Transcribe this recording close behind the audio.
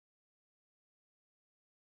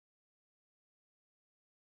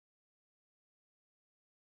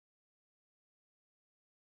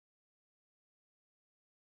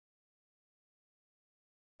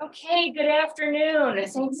Okay, good afternoon.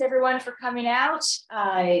 Thanks everyone for coming out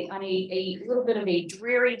on a little bit of a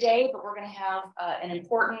dreary day, but we're going to have an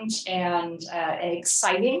important and an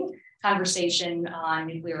exciting conversation on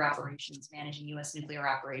nuclear operations, managing U.S. nuclear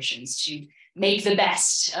operations to make the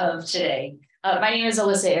best of today. My name is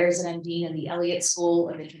Alyssa Ayers, and I'm Dean of the Elliott School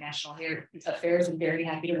of International Affairs. I'm very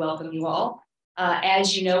happy to welcome you all.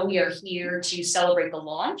 As you know, we are here to celebrate the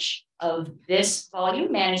launch of this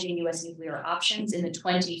volume, Managing U.S. Nuclear Options in the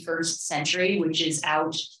 21st Century, which is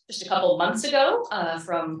out just a couple of months ago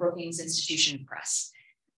from Brookings Institution Press.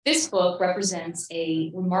 This book represents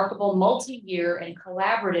a remarkable multi-year and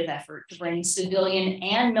collaborative effort to bring civilian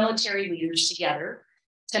and military leaders together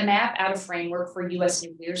to map out a framework for U.S.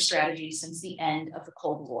 nuclear strategy since the end of the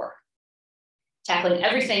Cold War, tackling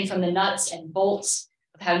everything from the nuts and bolts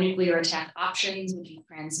of how nuclear attack options would be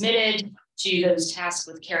transmitted, to those tasked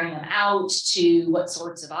with carrying them out, to what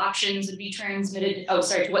sorts of options would be transmitted,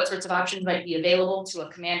 to what sorts of options might be available to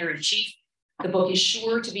a commander-in-chief. The book is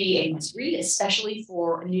sure to be a must-read, especially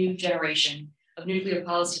for a new generation of nuclear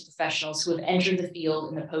policy professionals who have entered the field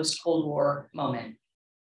in the post-Cold War moment.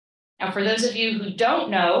 Now, for those of you who don't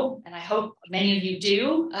know, and I hope many of you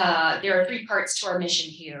do, there are three parts to our mission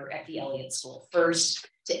here at the Elliott School. First,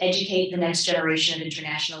 to educate the next generation of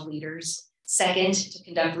international leaders. Second, to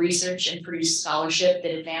conduct research and produce scholarship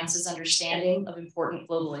that advances understanding of important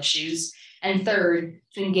global issues. And third,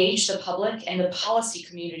 to engage the public and the policy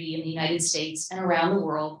community in the United States and around the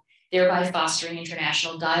world, thereby fostering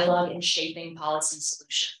international dialogue and shaping policy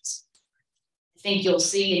solutions. I think you'll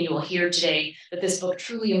see and you will hear today that this book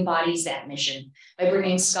truly embodies that mission by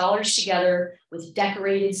bringing scholars together with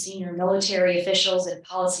decorated senior military officials and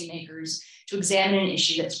policymakers to examine an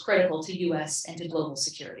issue that's critical to U.S. and to global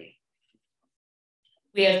security.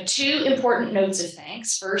 We have two important notes of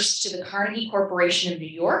thanks. First, to the Carnegie Corporation of New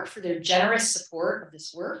York for their generous support of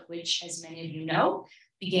this work, which, as many of you know,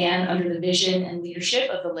 began under the vision and leadership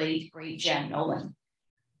of the late, great Jan Nolan.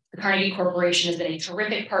 The Carnegie Corporation has been a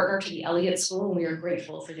terrific partner to the Elliott School, and we are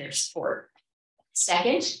grateful for their support.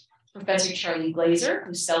 Second, Professor Charlie Glaser,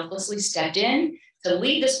 who selflessly stepped in to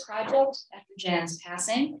lead this project after Jan's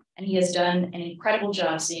passing, and he has done an incredible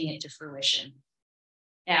job seeing it to fruition.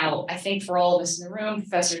 Now, I think for all of us in the room,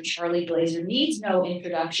 Professor Charlie Glaser needs no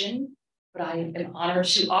introduction, but I am honored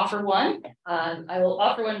to offer one. I will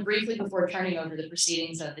offer one briefly before turning over the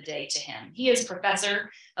proceedings of the day to him. He is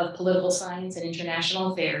Professor of Political Science and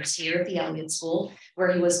International Affairs here at the Elliott School,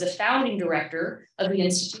 where he was the founding director of the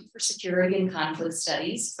Institute for Security and Conflict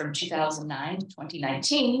Studies from 2009 to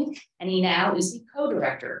 2019, and he now is the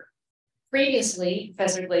co-director. Previously,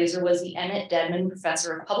 Professor Glaser was the Emmett Dedmon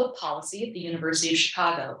Professor of Public Policy at the University of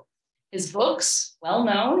Chicago. His books, well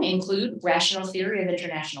known, include Rational Theory of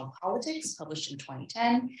International Politics, published in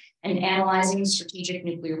 2010, and Analyzing Strategic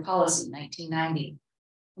Nuclear Policy, 1990.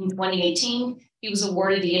 In 2018, he was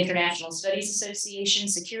awarded the International Studies Association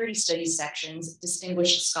Security Studies Section's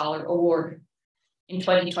Distinguished Scholar Award. In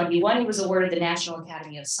 2021, he was awarded the National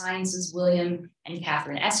Academy of Sciences William and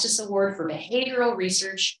Katherine Estes Award for Behavioral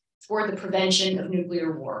Research for the Prevention of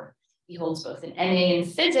Nuclear War. He holds both an MA in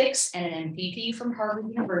physics and an MPP from Harvard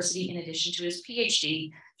University, in addition to his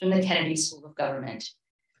Ph.D. from the Kennedy School of Government.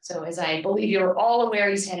 So as I believe you're all aware,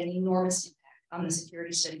 he's had an enormous impact on the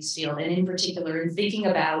security studies field, and in particular in thinking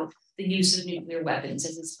about the use of nuclear weapons,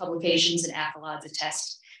 as his publications and accolades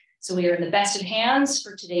attest. So we are in the best of hands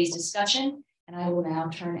for today's discussion, and I will now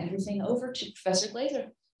turn everything over to Professor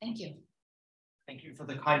Glaser. Thank you. Thank you for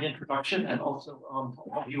the kind introduction, and also to all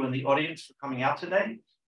of you in the audience for coming out today.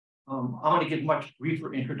 I'm going to give much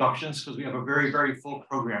briefer introductions because we have a very, very full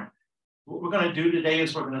program. What we're going to do today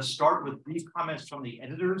is we're going to start with brief comments from the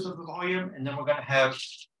editors of the volume, and then we're going to have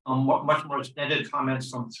much more extended comments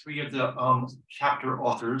from three of the chapter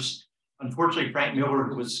authors. Unfortunately, Frank Miller,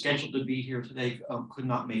 who was scheduled to be here today, could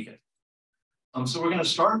not make it. So we're going to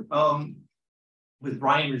start with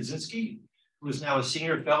Brian Rudzinski, who is now a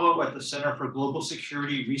senior fellow at the Center for Global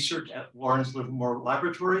Security Research at Lawrence Livermore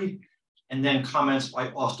Laboratory, and then comments by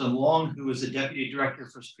Austin Long, who is the Deputy Director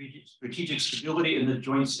for Strategic Stability in the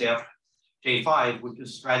Joint Staff J5, which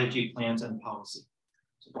is Strategy, Plans, and Policy.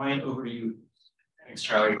 So Brian, over to you. Thanks,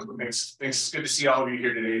 Charlie. Thanks. It's good to see all of you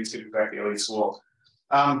here today. It's good to be back at the Elliott School.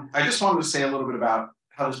 I just wanted to say a little bit about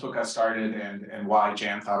how this book got started and why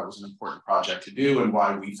Jan thought it was an important project to do and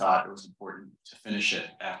why we thought it was important to finish it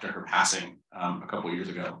after her passing a couple of years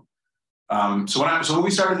ago. So when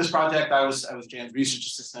we started this project, I was Jan's research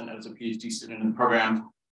assistant. I was a Ph.D. student in the program.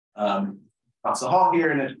 Across the hall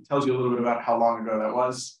here, and it tells you a little bit about how long ago that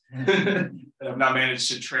was. I've now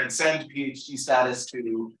managed to transcend Ph.D. status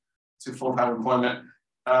to full-time employment.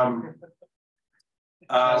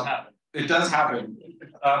 does happen. It does happen.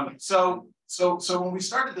 So when we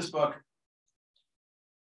started this book,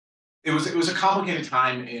 it was a complicated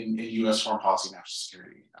time in U.S. foreign policy and national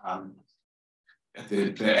security. At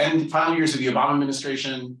the final years of the Obama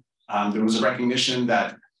administration, there was a recognition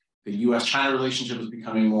that the U.S.-China relationship was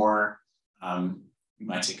becoming more, you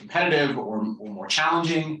might say, competitive or more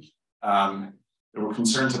challenging. There were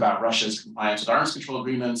concerns about Russia's compliance with arms control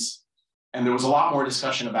agreements, and there was a lot more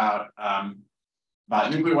discussion about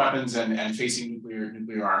nuclear weapons and facing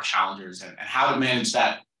nuclear armed challengers and how to manage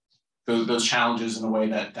those challenges in a way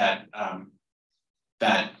that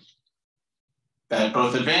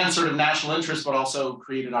both advanced sort of national interest, but also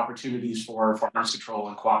created opportunities for arms control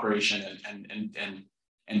and cooperation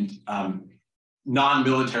and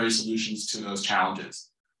non-military solutions to those challenges.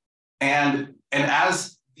 And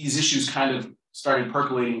as these issues kind of started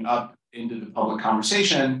percolating up into the public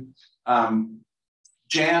conversation,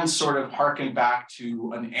 Jan sort of harkened back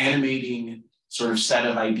to an animating sort of set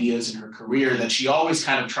of ideas in her career that she always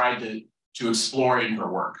kind of tried to explore in her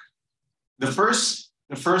work. The first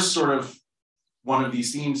sort of one of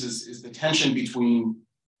these themes is the tension between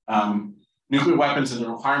nuclear weapons and the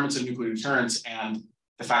requirements of nuclear deterrence and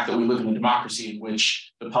the fact that we live in a democracy in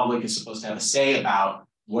which the public is supposed to have a say about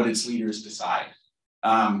what its leaders decide.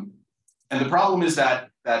 And the problem is that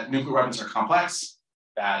nuclear weapons are complex,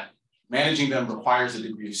 that managing them requires a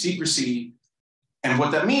degree of secrecy. And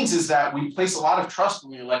what that means is that we place a lot of trust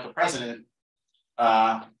when we elect a president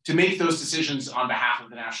to make those decisions on behalf of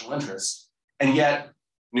the national interest. And yet,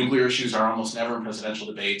 nuclear issues are almost never in presidential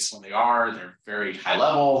debates. When they are, they're very high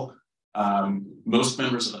level. Most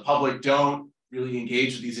members of the public don't really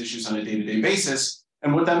engage with these issues on a day-to-day basis.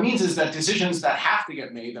 And what that means is that decisions that have to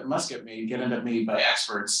get made, that must get made, get end up made by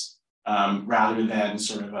experts rather than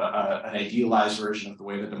sort of an idealized version of the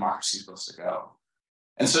way that democracy is supposed to go.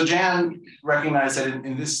 And so Jan recognized that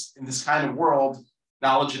in this kind of world,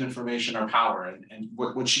 knowledge and information are power. And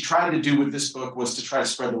what she tried to do with this book was to try to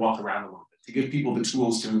spread the wealth around a little bit, to give people the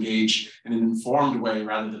tools to engage in an informed way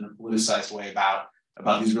rather than a politicized way about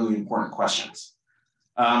these really important questions.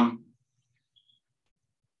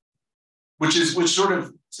 Which sort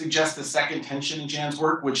of suggests the second tension in Jan's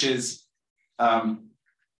work, which is the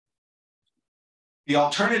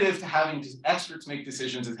alternative to having experts make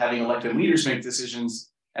decisions is having elected leaders make decisions.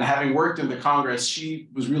 And having worked in the Congress, she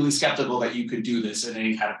was really skeptical that you could do this in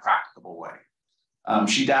any kind of practicable way.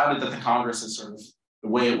 She doubted that the Congress, is sort of the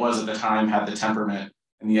way it was at the time, had the temperament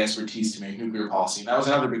and the expertise to make nuclear policy. And that was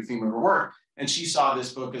another big theme of her work. And she saw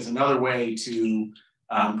this book as another way to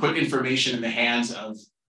put information in the hands of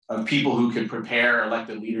people who could prepare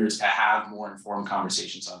elected leaders to have more informed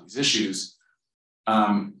conversations on these issues.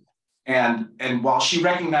 And while she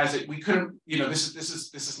recognized that we couldn't, this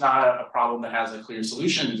is not a problem that has a clear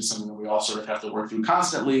solution. It is something that we all sort of have to work through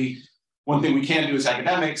constantly. One thing we can do as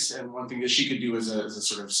academics, and one thing that she could do as a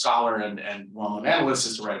sort of scholar and well-known analyst,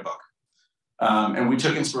 is to write a book. And we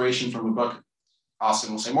took inspiration from a book,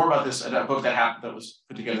 Austin will say more about this, a book that was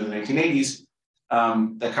put together in the 1980s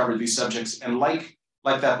that covered these subjects. And like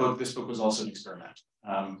that book, this book was also an experiment.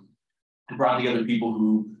 It brought together people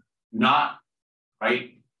who not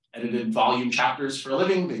write edited volume chapters for a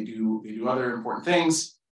living. They do other important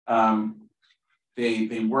things.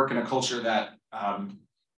 They work in a culture that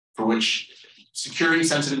for which securing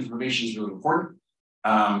sensitive information is really important,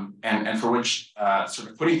 and for which sort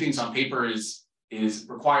of putting things on paper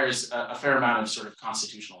requires a fair amount of sort of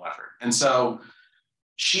constitutional effort. And so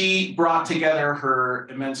she brought together her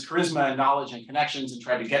immense charisma and knowledge and connections and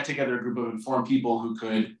tried to get together a group of informed people who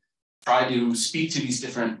could try to speak to these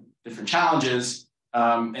different challenges.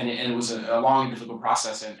 And it was a long and difficult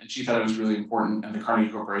process, and she thought it was really important, and the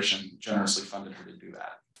Carnegie Corporation generously funded her to do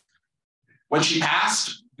that. When she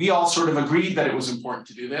passed, we all sort of agreed that it was important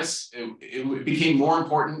to do this. It became more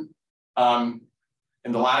important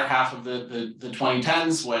in the latter half of the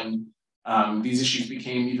 2010s when these issues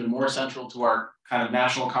became even more central to our kind of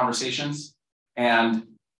national conversations. And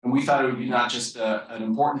we thought it would be not just an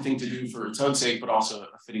important thing to do for its own sake, but also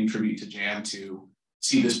a fitting tribute to Jan to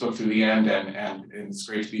see this book through the end, and it's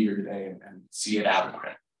great to be here today and see it out in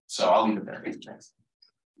print. So I'll leave it there. Thanks.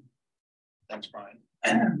 Thanks, Brian.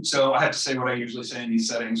 So I have to say what I usually say in these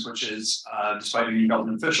settings, which is, despite being a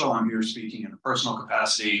government official, I'm here speaking in a personal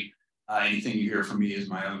capacity. Anything you hear from me is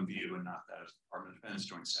my own view and not that of the Department of Defense,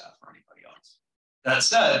 Joint Staff, or anybody else. That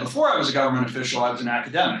said, before I was a government official, I was an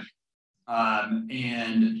academic.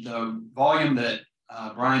 And the volume that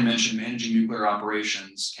Brian mentioned, Managing Nuclear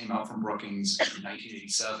Operations, came out from Brookings in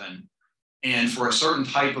 1987. And for a certain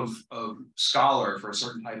type of scholar, for a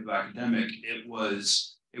certain type of academic, it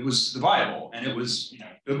was the Bible, and it was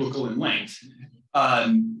biblical in length.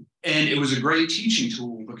 And it was a great teaching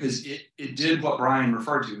tool because it did what Brian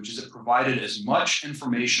referred to, which is it provided as much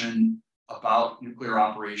information about nuclear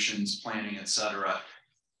operations, planning, et cetera,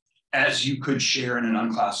 as you could share in an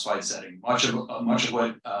unclassified setting. Much of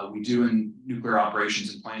what we do in nuclear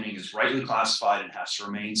operations and planning is rightly classified and has to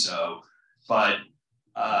remain so. But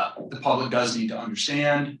the public does need to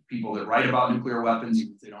understand. People that write about nuclear weapons,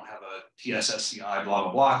 even if they don't have a TSSCI blah,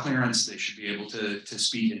 blah, blah clearance, they should be able to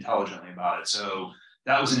speak intelligently about it. So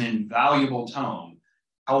that was an invaluable tome.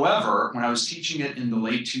 However, when I was teaching it in the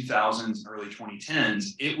late 2000s, early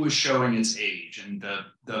 2010s, it was showing its age. And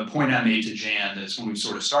the point I made to Jan, that's when we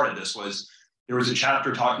sort of started this, was there was a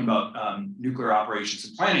chapter talking about nuclear operations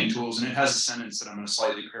and planning tools, and it has a sentence that I'm going to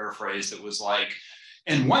slightly paraphrase that was like,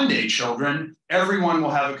 and one day, children, everyone will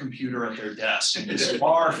have a computer at their desk in this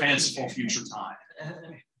far fanciful future time.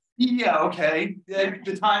 Yeah, okay.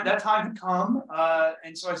 That time had come,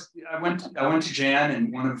 and so I went to Jan,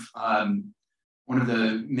 and one of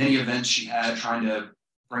the many events she had trying to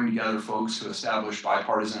bring together folks to establish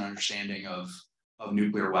bipartisan understanding of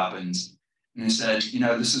nuclear weapons. And I said, you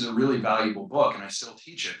know, this is a really valuable book, and I still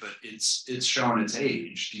teach it, but it's showing its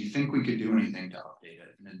age. Do you think we could do anything to update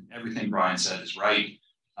it? And then everything Brian said is right.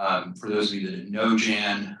 For those of you that didn't know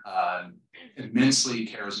Jan, immensely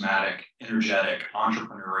charismatic, energetic,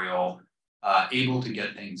 entrepreneurial, able to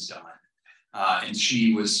get things done. And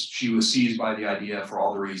she was seized by the idea for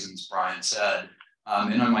all the reasons Brian said.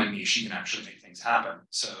 And unlike me, she can actually make things happen.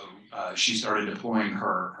 So she started deploying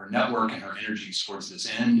her network and her energies towards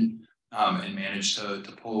this end, and managed to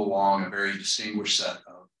pull along a very distinguished set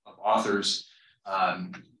of authors.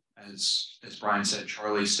 As Brian said,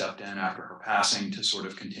 Charlie stepped in after her passing to sort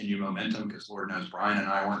of continue momentum, because Lord knows Brian and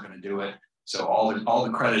I weren't going to do it. So all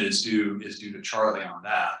the credit is due to Charlie on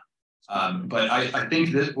that. But I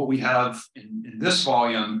think that what we have in this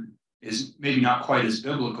volume is maybe not quite as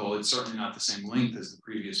biblical. It's certainly not the same length as the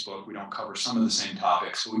previous book. We don't cover some of the same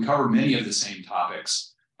topics, but we cover many of the same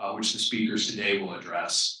topics, which the speakers today will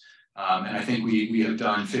address. And I think we have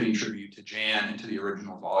done fitting tribute to Jan and to the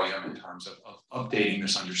original volume in terms of updating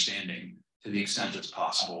this understanding to the extent that's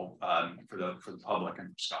possible for the public and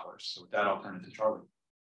for scholars. So with that, I'll turn it to Charlie.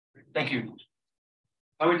 Thank you.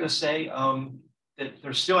 I would just say that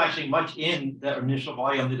there's still actually much in that initial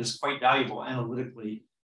volume that is quite valuable analytically,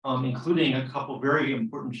 including a couple very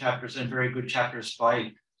important chapters and very good chapters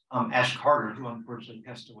by Ash Carter, who unfortunately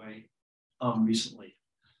passed away recently.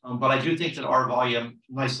 But I do think that our volume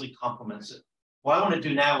nicely complements it. What I want to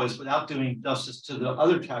do now is, without doing justice to the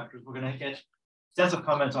other chapters, we're going to get extensive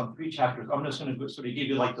comments on 3 chapters. I'm just going to sort of give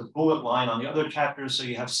you like the bullet line on the other chapters so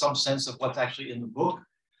you have some sense of what's actually in the book.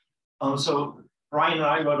 So Brian and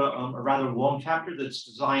I wrote a rather long chapter that's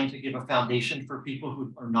designed to give a foundation for people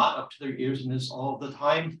who are not up to their ears in this all the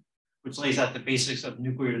time, which lays out the basics of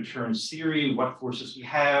nuclear deterrence theory, what forces we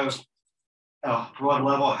have, broad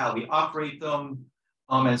level, how we operate them,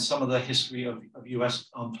 and some of the history of US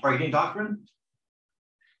targeting doctrine.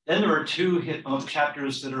 Then there are 2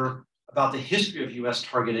 chapters that are about the history of US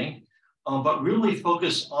targeting, but really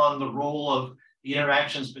focus on the role of the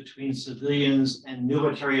interactions between civilians and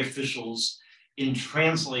military officials in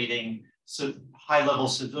translating high-level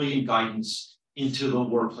civilian guidance into the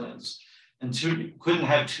war plans. And couldn't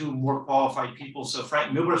have 2 more qualified people. So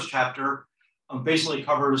Frank Miller's chapter basically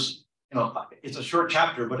covers, it's a short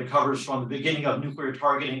chapter, but it covers from the beginning of nuclear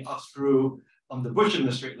targeting up through the Bush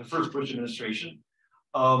administration, the first Bush administration.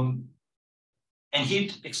 And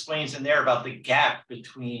he explains in there about the gap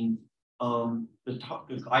between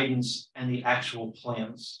the guidance and the actual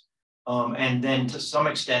plans. And then to some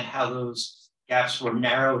extent, how those gaps were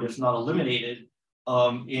narrowed, if not eliminated,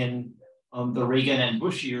 in the Reagan and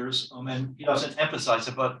Bush years. And he doesn't emphasize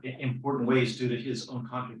it, but in important ways due to his own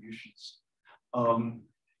contributions.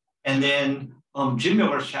 And then Jim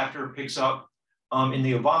Miller's chapter picks up in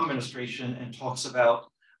the Obama administration and talks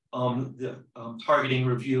about the targeting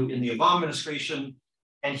review in the Obama administration.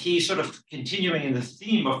 And he sort of continuing in the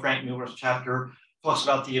theme of Frank Miller's chapter, talks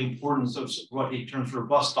about the importance of what he terms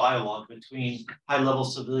robust dialogue between high-level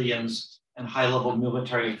civilians and high-level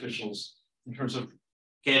military officials in terms of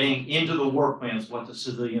getting into the war plans what the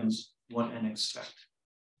civilians want and expect.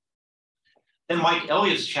 Then Mike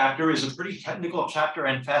Elliott's chapter is a pretty technical chapter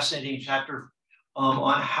and fascinating chapter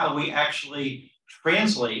on how we actually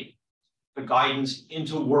translate the guidance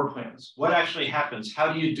into war plans. What actually happens?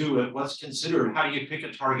 How do you do it? What's considered? How do you pick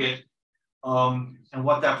a target? And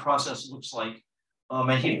what that process looks like.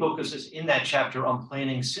 And he focuses in that chapter on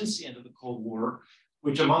planning since the end of the Cold War,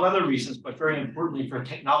 which among other reasons, but very importantly for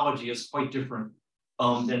technology, is quite different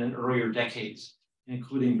than in earlier decades,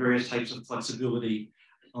 including various types of flexibility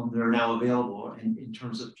that are now available in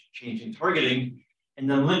terms of changing targeting. And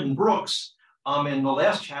then Lyndon Brooks, in the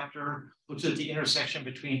last chapter, looks at the intersection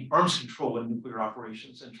between arms control and nuclear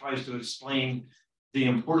operations and tries to explain the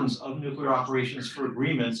importance of nuclear operations for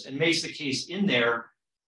agreements, and makes the case in there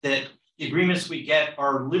that the agreements we get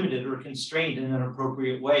are limited or constrained in an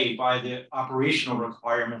appropriate way by the operational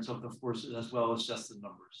requirements of the forces as well as just the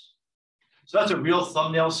numbers. So that's a real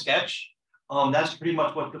thumbnail sketch. That's pretty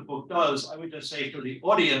much what the book does. I would just say for the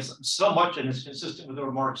audience, so much, and it's consistent with the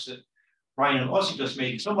remarks that Brian and Austin just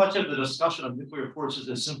made, so much of the discussion of nuclear forces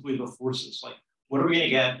is simply the forces, like what are we going to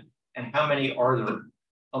get and how many are there?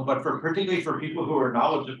 But particularly for people who are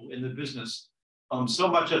knowledgeable in the business, so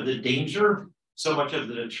much of the danger, so much of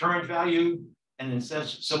the deterrent value, and in a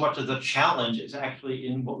sense, so much of the challenge is actually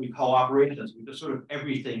in what we call operations, which is sort of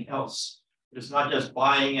everything else. It's not just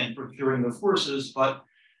buying and procuring the forces, but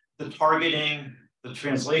the targeting, the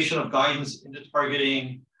translation of guidance into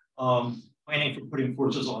targeting, planning for putting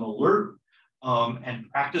forces on alert, and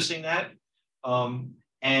practicing that,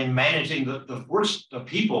 and managing the force, the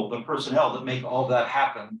people, the personnel that make all that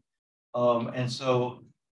happen. And so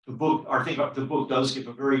the book, I think the book does give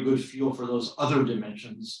a very good feel for those other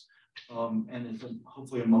dimensions, and is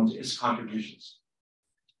hopefully among its contributions.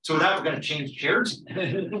 So with that, we're going to change chairs.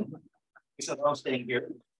 Except I'm staying here.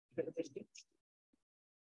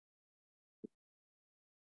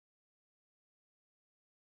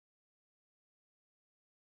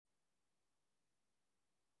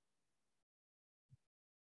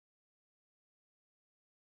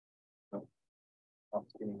 I'm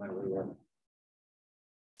getting my way there.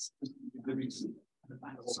 So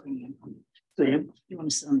you want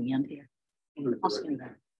to sit on the end here? I'll stand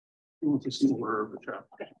there. You want to see the order of the chapter?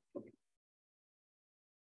 Okay.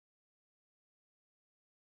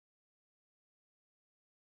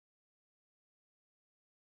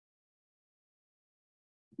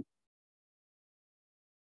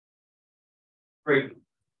 Great.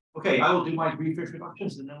 Okay, I will do my brief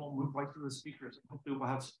introductions and then we'll move right through the speakers. Hopefully we'll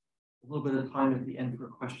have a little bit of time at the end for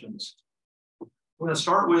questions. We're going to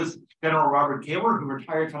start with General Robert Kaler, who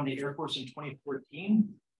retired from the Air Force in 2014.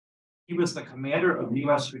 He was the commander of the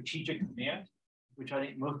U.S. Strategic Command, which I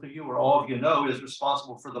think most of you or all of you know is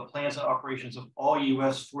responsible for the plans and operations of all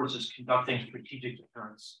U.S. forces conducting strategic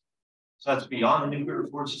deterrence. So that's beyond the nuclear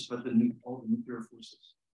forces, but all the nuclear forces.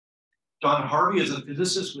 Don Harvey is a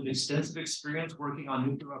physicist with extensive experience working on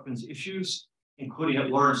nuclear weapons issues, including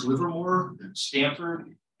at Lawrence Livermore,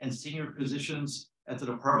 Stanford, and senior positions at the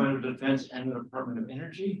Department of Defense and the Department of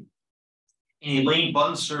Energy. And Elaine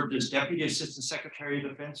Bunn served as Deputy Assistant Secretary of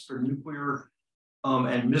Defense for Nuclear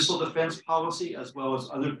and Missile Defense Policy, as well as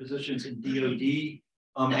other positions in DOD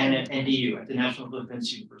and at NDU, at the National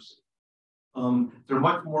Defense University. They're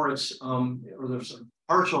much more, or there's some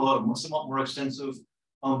partial, somewhat more extensive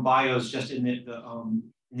bios just in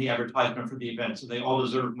the advertisement for the event. So they all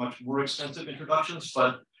deserve much more extensive introductions,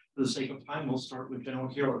 but for the sake of time, we'll start with General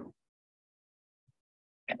Kaler.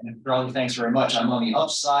 And Charlie, thanks very much. I'm on the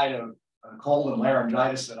upside of a cold and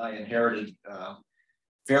laryngitis that I inherited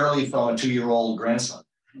fairly from a 2-year-old grandson.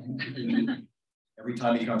 Every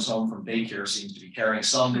time he comes home from daycare, seems to be carrying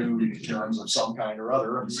some new germs of some kind or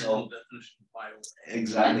other. And so,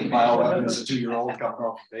 exactly, bioweapon as a 2-year-old coming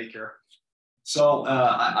home from daycare. So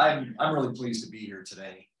I'm really pleased to be here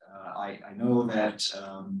today. I know that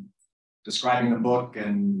describing the book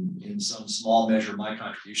and in some small measure my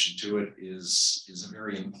contribution to it is a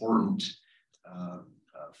very important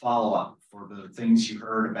follow-up for the things you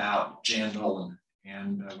heard about Jan Nolan.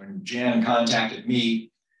 And when Jan contacted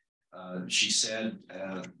me, she said,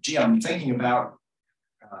 gee, I'm thinking about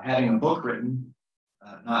having a book written,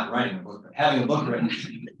 not writing a book, but having a book written.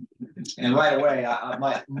 And right away,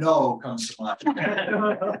 my no comes to mind.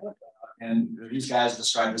 And these guys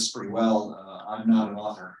describe this pretty well. I'm not an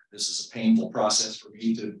author. This is a painful process for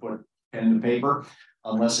me to put pen to paper,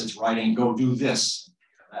 unless it's writing, go do this.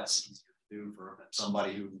 That's easier to do for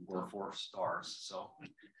somebody who wore 4 stars. So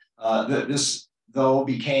this, though,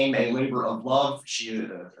 became a labor of love. She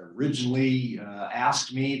originally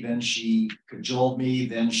asked me, then she cajoled me,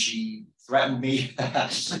 then she threatened me,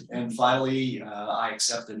 and finally I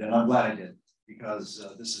accepted, and I'm glad I did, because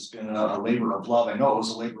this has been a labor of love. I know it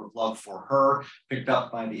was a labor of love for her, picked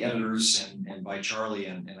up by the editors and by Charlie,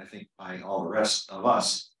 and I think by all the rest of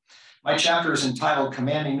us. My chapter is entitled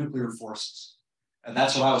Commanding Nuclear Forces, and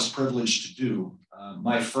that's what I was privileged to do.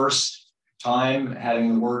 My first time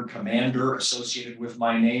having the word commander associated with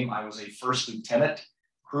my name, I was a first lieutenant,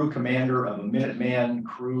 crew commander of a Minuteman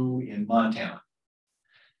crew in Montana.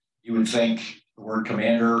 You would think the word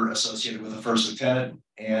commander associated with a first lieutenant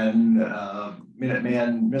and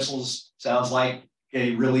Minuteman missiles sounds like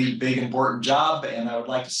a really big, important job, and I would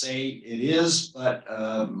like to say it is, but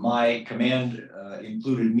my command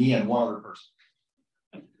included me and one other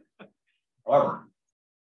person. However,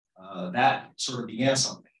 that sort of began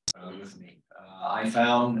something with me. I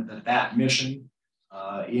found that mission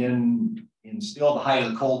in still the height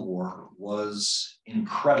of the Cold War was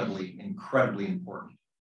incredibly, incredibly important.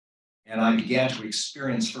 And I began to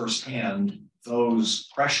experience firsthand those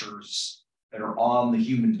pressures that are on the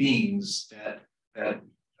human beings that are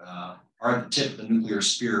at the tip of the nuclear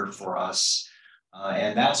spear for us.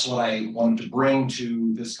 And that's what I wanted to bring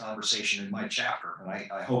to this conversation in my chapter. And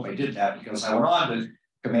I hope I did that, because I went on to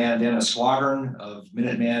command in a squadron of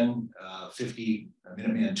Minutemen, 50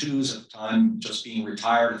 Minuteman IIs at the time, just being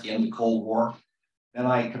retired at the end of the Cold War. Then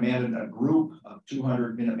I commanded a group of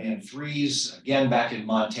 200 Minuteman IIIs, again back in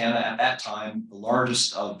Montana at that time, the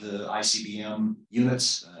largest of the ICBM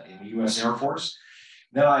units in the US Air Force.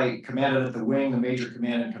 Then I commanded at the wing, the major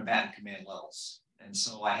command and combatant command levels. And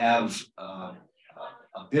so I have a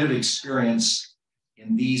bit of experience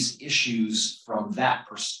in these issues from that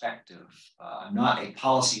perspective. I'm not a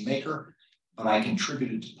policy maker, but I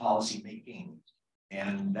contributed to policy making.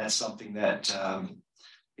 And that's something that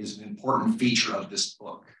is an important feature of this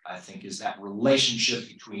book, I think, is that relationship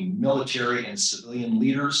between military and civilian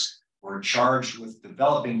leaders who are charged with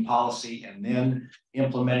developing policy and then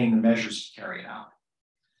implementing the measures to carry it out.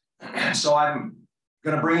 So I'm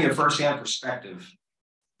going to bring you a firsthand perspective.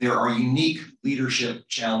 There are unique leadership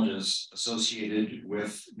challenges associated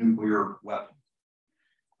with nuclear weapons,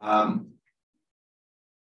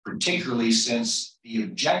 particularly since the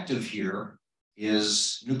objective here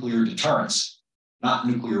is nuclear deterrence, not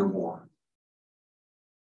nuclear war.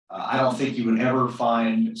 I don't think you would ever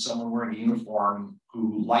find someone wearing a uniform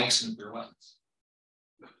who likes nuclear weapons.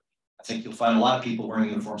 I think you'll find a lot of people wearing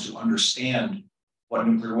uniforms who understand what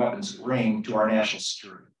nuclear weapons bring to our national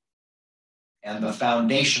security and the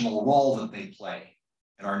foundational role that they play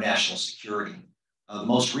in our national security. The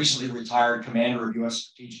most recently retired commander of U.S.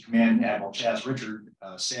 Strategic Command, Admiral Chas Richard,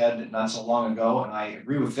 said not so long ago, and I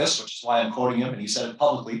agree with this, which is why I'm quoting him, and he said it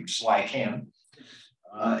publicly, which is why I can.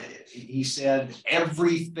 He said,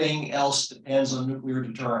 everything else depends on nuclear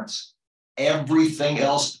deterrence. Everything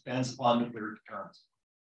else depends upon nuclear deterrence.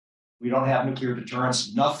 We don't have nuclear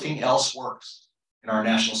deterrence, nothing else works in our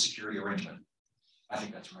national security arrangement. I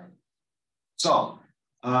think that's right. So,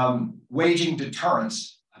 waging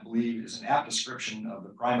deterrence, I believe, is an apt description of the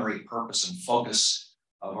primary purpose and focus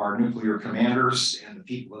of our nuclear commanders and the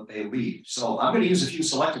people that they lead. So I'm going to use a few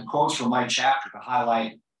selected quotes from my chapter to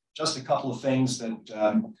highlight just a couple of things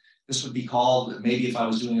that this would be called, maybe if I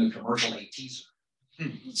was doing a commercial, a teaser.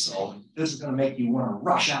 So this is going to make you want to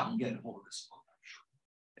rush out and get a hold of this book, I'm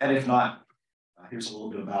sure. And if not, here's a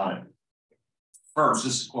little bit about it. First,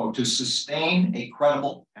 this is a quote: to sustain a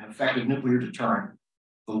credible and effective nuclear deterrent,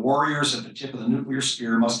 the warriors at the tip of the nuclear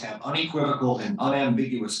spear must have unequivocal and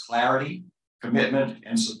unambiguous clarity, commitment,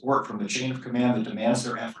 and support from the chain of command that demands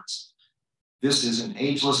their efforts. This is an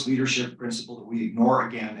ageless leadership principle that we ignore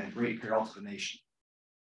again at great peril to the nation.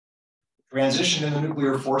 Transition in the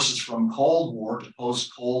nuclear forces from Cold War to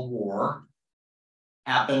post-Cold War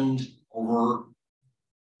happened over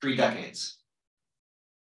 3 decades.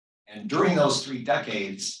 And during those 3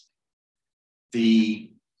 decades, the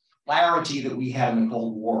clarity that we had in the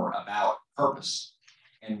Cold War about purpose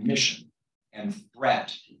and mission and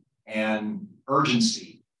threat and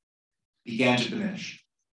urgency began to diminish.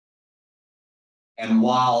 And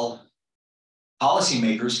while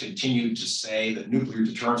policymakers continued to say that nuclear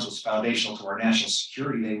deterrence was foundational to our national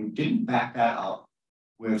security, they didn't back that up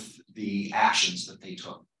with the actions that they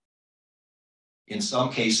took. In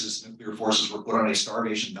some cases, nuclear forces were put on a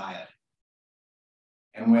starvation diet.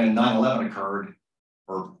 And when 9/11 occurred,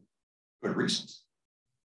 for good reasons,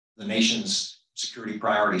 the nation's security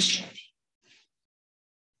priorities changed.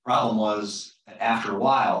 The problem was that after a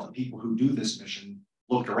while, the people who do this mission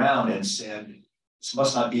looked around and said, this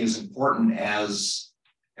must not be as important as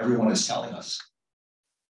everyone is telling us,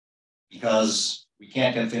 because we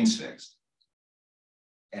can't get things fixed.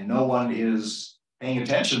 And no one is paying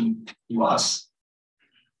attention to us.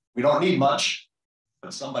 We don't need much,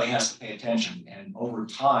 but somebody has to pay attention. And over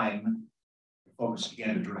time, the focus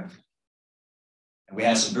began to drift. And we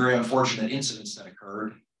had some very unfortunate incidents that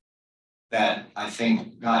occurred that I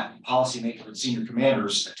think got policymakers and senior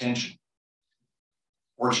commanders' attention,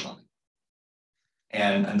 fortunately.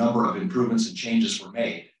 And a number of improvements and changes were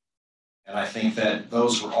made. And I think that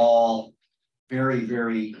those were all very,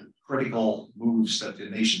 very critical moves that the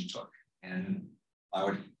nation took. And I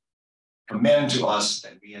would commend to us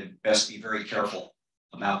that we had best be very careful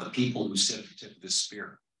about the people who sit at the tip of this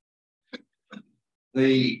spear.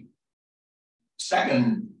 The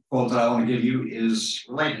second quote that I want to give you is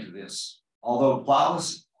related to this. Although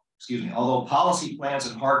policy plans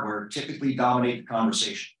and hardware typically dominate the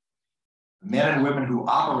conversation, the men and women who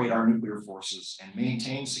operate our nuclear forces and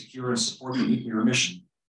maintain, secure, and support the nuclear mission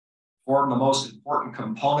form the most important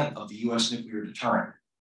component of the U.S. nuclear deterrent.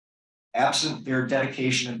 Absent their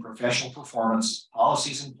dedication and professional performance,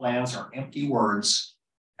 policies and plans are empty words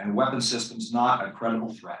and weapon systems not a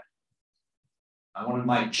credible threat. I wanted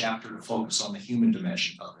my chapter to focus on the human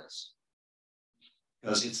dimension of this,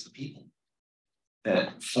 because it's the people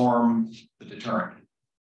that form the deterrent.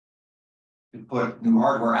 You put new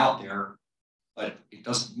hardware out there, but it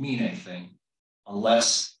doesn't mean anything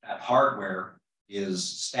unless that hardware is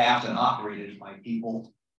staffed and operated by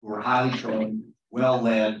people who are highly trained,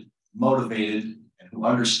 well-led, motivated, and who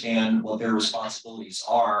understand what their responsibilities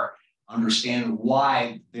are, understand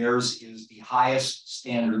why theirs is the highest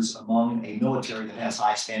standards among a military that has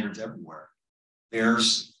high standards everywhere.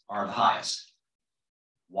 Theirs are the highest.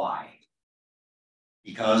 Why?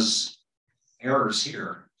 Because errors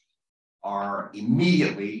here are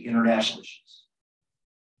immediately international issues,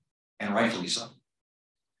 and rightfully so.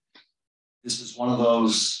 This is one of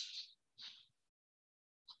those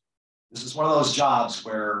jobs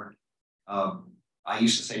where I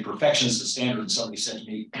used to say perfection is the standard, and somebody said to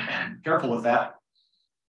me, careful with that,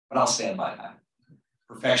 but I'll stand by that.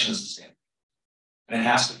 Perfection is the standard. And it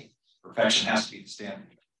has to be. Perfection has to be the standard.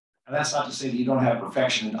 And that's not to say that you don't have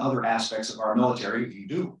perfection in other aspects of our military. You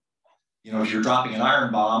do. You know, if you're dropping an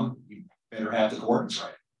iron bomb, you better have the coordinates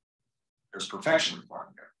right. There's perfection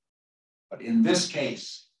requirement there. But in this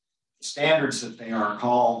case, the standards that they are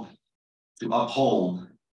called to uphold,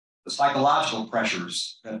 the psychological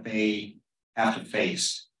pressures that they have to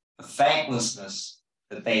face, the thanklessness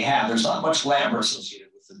that they have. There's not much glamour associated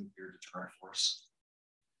with the nuclear deterrent force.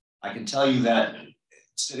 I can tell you that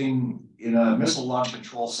sitting in a missile launch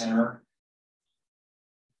control center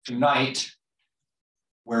tonight,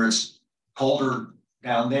 where it's colder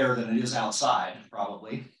down there than it is outside,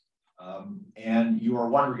 probably, and you are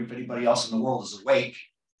wondering if anybody else in the world is awake,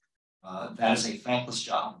 that is a thankless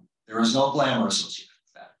job. There is no glamour associated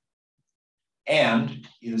with that. And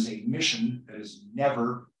it is a mission that is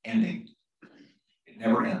never ending. It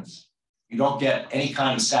never ends. You don't get any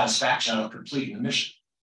kind of satisfaction out of completing the mission.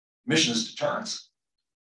 Mission is deterrence.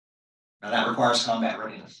 Now that requires combat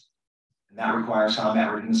readiness. And that requires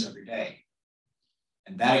combat readiness every day.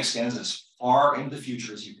 And that extends as far into the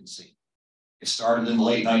future as you can see. It started in the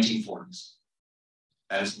late 1940s.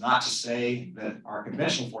 That is not to say that our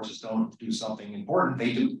conventional forces don't do something important.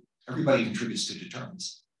 They do. Everybody contributes to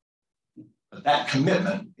deterrence. But that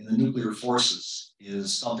commitment in the nuclear forces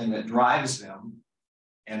is something that drives them,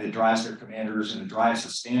 and it drives their commanders, and it drives the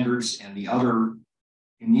standards and the other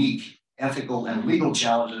unique ethical and legal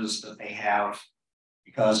challenges that they have,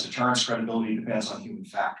 because deterrence credibility depends on human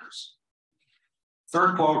factors.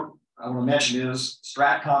 Third quote I want to mention is,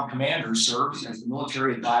 STRATCOM commander serves as the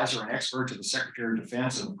military advisor and expert to the Secretary of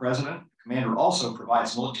Defense and the President. The commander also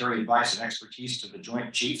provides military advice and expertise to the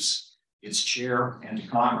Joint Chiefs, its chair, and to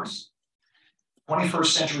Congress. The 21st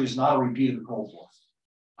century is not a repeat of the Cold War.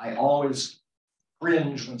 I always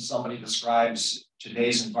cringe when somebody describes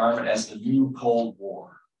today's environment as the new Cold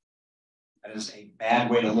War. That is a bad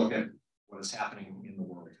way to look at what is happening in the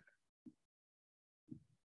world today.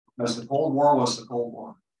 Because the Cold War was the Cold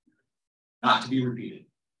War, not to be repeated.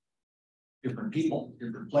 Different people,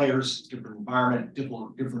 different players, different environment,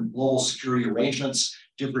 different global security arrangements,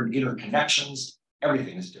 different interconnections.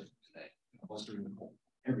 Everything is different today than it was during the Cold War.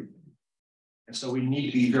 Everything. And so we need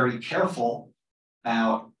to be very careful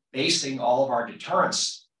about basing all of our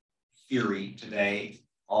deterrence theory today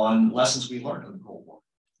on lessons we learned in the Cold War.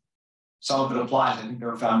 Some of it applies. I think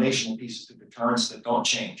there are foundational pieces to deterrence that don't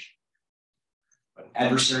change. But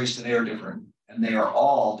adversaries today are different, and they are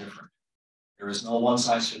all different. There is no one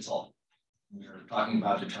size fits all. We are talking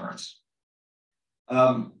about deterrence.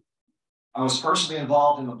 I was personally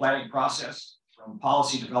involved in the planning process, from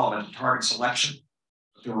policy development to target selection.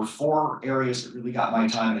 But there were 4 areas that really got my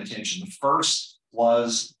time and attention. The first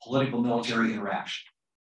was political military interaction.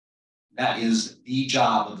 That is the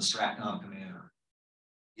job of the STRATCOM commander,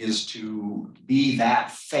 is to be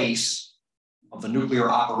that face of the nuclear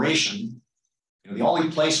operation. You know, the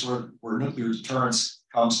only place where nuclear deterrence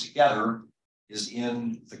comes together is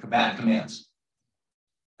in the combatant commands.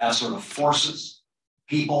 That's where the forces,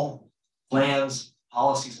 people, plans,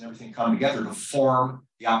 policies, and everything come together to form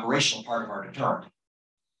the operational part of our deterrent.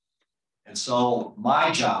 And so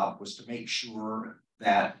my job was to make sure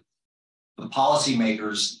that the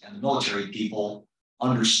policymakers and the military people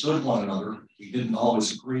understood one another. We didn't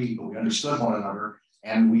always agree, but we understood one another,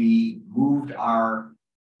 and we moved our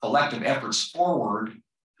collective efforts forward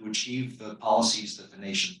to achieve the policies that the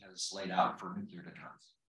nation has laid out for nuclear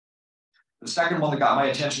deterrence. The second one that got my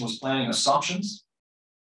attention was planning assumptions.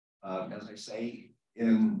 As I say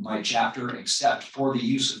in my chapter, except for the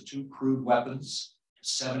use of 2 crude weapons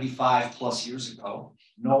 75 plus years ago,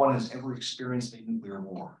 no one has ever experienced a nuclear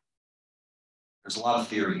war. There's a lot of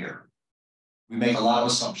theory here. We make a lot of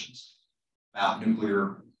assumptions about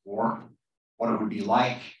nuclear war, what it would be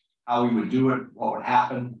like, how we would do it, what would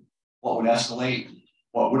happen, what would escalate,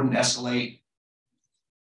 what wouldn't escalate.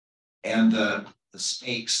 And the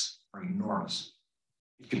stakes are enormous.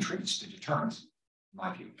 It contributes to deterrence, in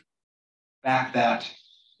my view. The fact that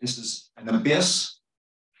this is an abyss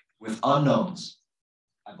with unknowns,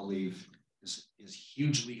 I believe, is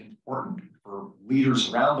hugely important for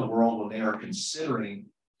leaders around the world when they are considering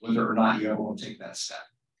whether or not you will take that step.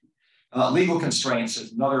 Legal constraints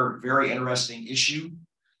is another very interesting issue.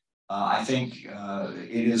 I think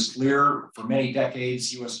it is clear for many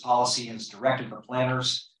decades, U.S. policy has directed the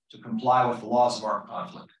planners to comply with the laws of armed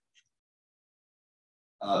conflict.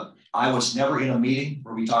 I was never in a meeting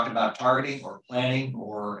where we talked about targeting or planning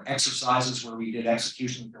or exercises where we did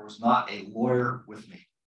execution. There was not a lawyer with me,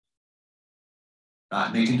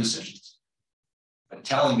 not making decisions, but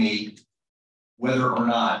telling me whether or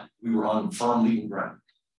not we were on firm legal ground.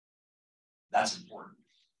 That's important.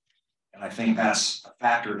 And I think that's a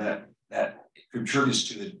factor that contributes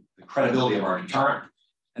to the credibility of our deterrent.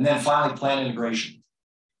 And then finally, plan integration.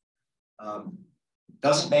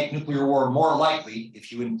 Doesn't make nuclear war more likely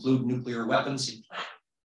if you include nuclear weapons in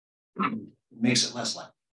plan. It makes it less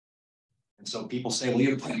likely. And so people say, well,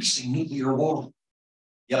 you're practicing nuclear war.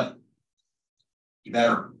 Yep. You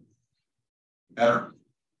better.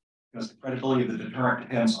 Because the credibility of the deterrent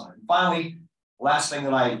depends on it. And finally, the last thing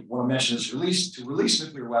that I want to mention is to release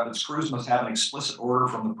nuclear weapons, crews must have an explicit order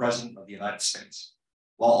from the President of the United States.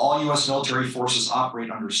 While all U.S. military forces operate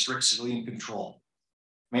under strict civilian control,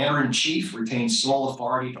 Commander-in-Chief retains sole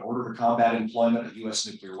authority to order the combat employment of U.S.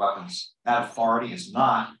 nuclear weapons. That authority is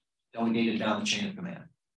not delegated down the chain of command.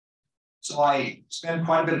 So I spend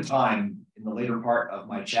quite a bit of time in the later part of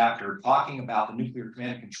my chapter talking about the nuclear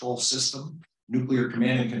command and control system, nuclear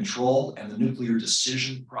command and control, and the nuclear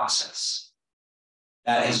decision process.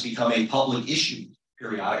 That has become a public issue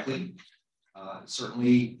periodically.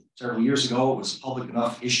 Certainly several years ago, it was a public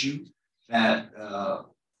enough issue that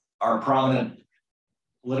our prominent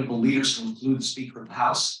political leaders, to include the Speaker of the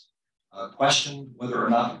House, questioned whether or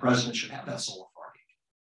not the president should have that sole authority.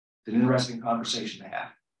 It's an interesting conversation to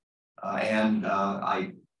have. And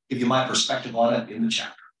I give you my perspective on it in the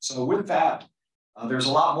chapter. So with that, there's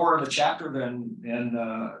a lot more in the chapter than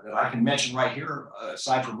that I can mention right here,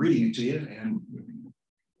 aside from reading it to you. And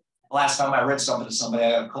last time I read something to somebody,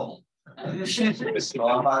 I got a cold. So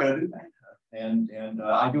I'm not going to do that. And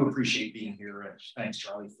I do appreciate being here. And thanks,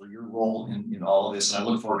 Charlie, for your role in all of this. And I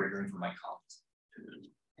look forward to hearing from my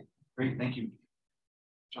colleagues. Great, thank you.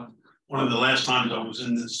 John. One of the last times I was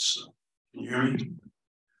in this, can you hear me?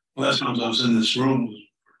 The last times I was in this room was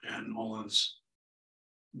for Jan Nolan's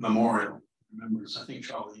memorial. Remembers, I think,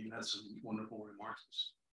 Charlie, you had some wonderful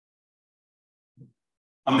remarks.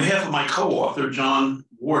 On behalf of my co-author, John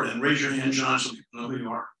Warden, raise your hand, John, so people know who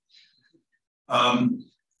you are.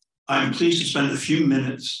 I'm pleased to spend a few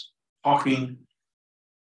minutes walking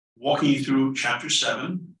you through chapter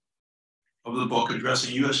 7 of the book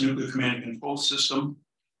addressing U.S. nuclear command and control system,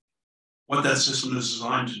 what that system is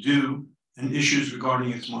designed to do, and issues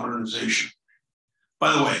regarding its modernization.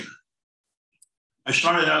 By the way, I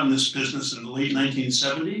started out in this business in the late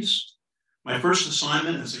 1970s. My first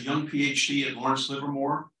assignment as a young Ph.D. at Lawrence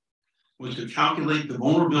Livermore was to calculate the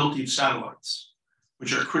vulnerability of satellites,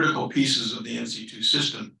 which are critical pieces of the NC2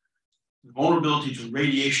 system, the vulnerability to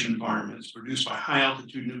radiation environments produced by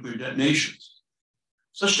high-altitude nuclear detonations.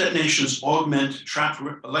 Such detonations augment trapped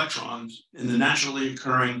electrons in the naturally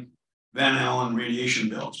occurring Van Allen radiation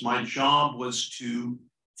belts. My job was to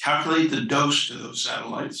calculate the dose to those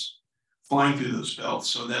satellites flying through those belts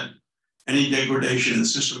so that any degradation in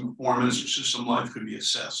system performance or system life could be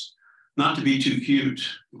assessed. Not to be too cute,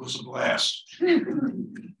 it was a blast.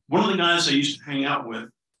 One of the guys I used to hang out with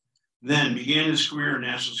then began his career in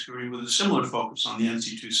national security with a similar focus on the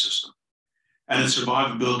NC2 system and its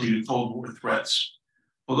survivability to Cold War threats.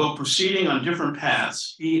 Although proceeding on different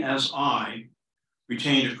paths, he, as I,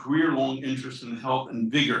 retained a career-long interest in the health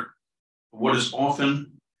and vigor of what is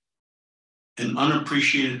often an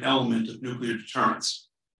unappreciated element of nuclear deterrence.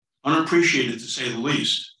 Unappreciated, to say the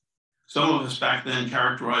least. Some of us back then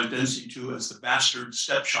characterized NC2 as the bastard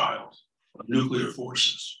stepchild of nuclear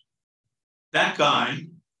forces. That guy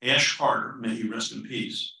Ash Carter, may he rest in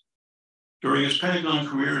peace, during his Pentagon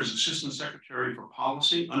career as Assistant Secretary for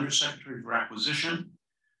Policy, Undersecretary for Acquisition,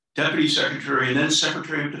 Deputy Secretary, and then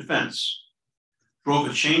Secretary of Defense, drove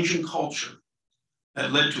a change in culture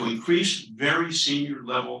that led to increased, very senior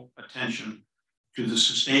level attention to the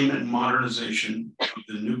sustainment and modernization of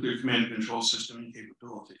the nuclear command and control system and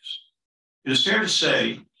capabilities. It is fair to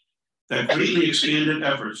say that greatly expanded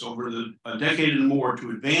efforts over a decade and more to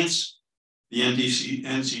advance the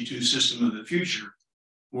NC2 system of the future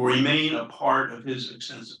will remain a part of his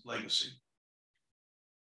extensive legacy.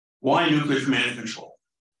 Why nuclear command and control?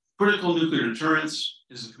 Critical nuclear deterrence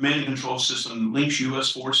is the command and control system that links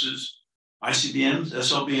US forces, ICBMs,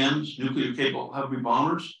 SLBMs, nuclear-capable heavy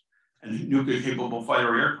bombers, and nuclear-capable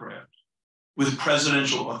fighter aircraft with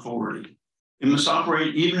presidential authority. It must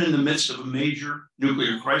operate even in the midst of a major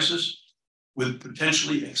nuclear crisis with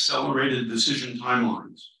potentially accelerated decision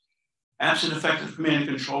timelines. Absent effective command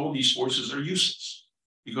and control, these forces are useless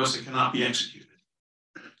because they cannot be executed.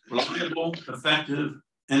 Reliable, effective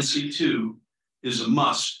NC2 is a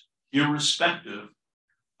must, irrespective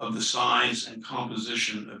of the size and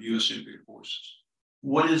composition of US nuclear forces.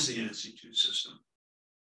 What is the NC2 system?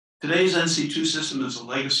 Today's NC2 system is a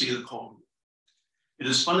legacy of the Cold War. It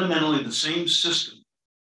is fundamentally the same system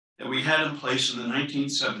that we had in place in the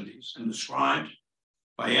 1970s and described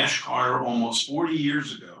by Ash Carter almost 40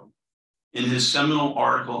 years ago in his seminal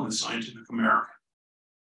article in Scientific American.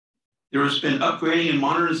 There has been upgrading and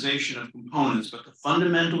modernization of components, but the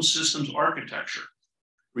fundamental systems architecture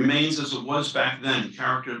remains as it was back then,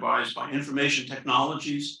 characterized by information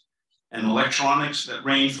technologies and electronics that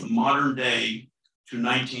range from modern day to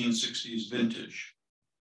 1960s vintage.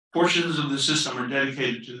 Portions of the system are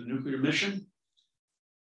dedicated to the nuclear mission.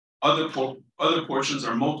 Other portions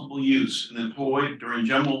are multiple use and employed during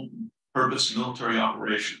general purpose military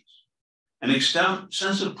operations. An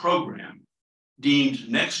extensive program deemed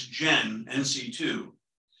Next Gen NC2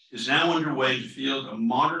 is now underway to field a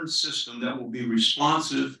modern system that will be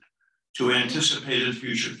responsive to anticipated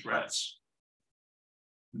future threats.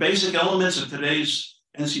 Basic elements of today's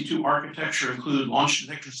NC2 architecture include launch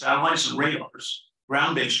detection satellites and radars,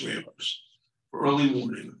 ground-based radars for early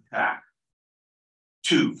warning of attack.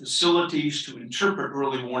 2, facilities to interpret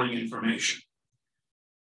early warning information.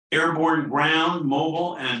 Airborne, ground,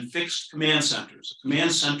 mobile, and fixed command centers. A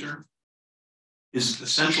command center is a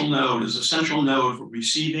central node for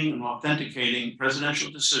receiving and authenticating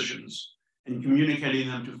presidential decisions and communicating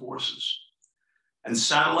them to forces. And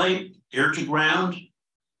satellite, air to ground,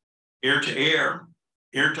 air to air,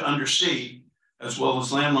 air to undersea, as well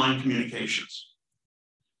as landline communications.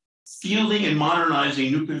 Fielding and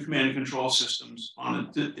modernizing nuclear command and control systems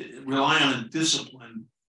rely on a discipline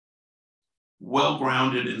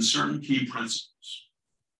well-grounded in certain key principles.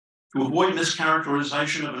 To avoid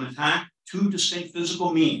mischaracterization of an attack, 2 distinct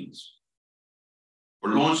physical means for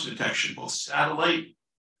launch detection, both satellite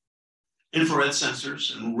infrared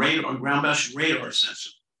sensors and radar, ground-based radar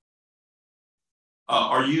sensors,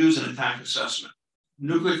 are used in attack assessment.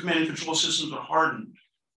 Nuclear command and control systems are hardened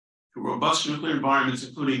to robust nuclear environments,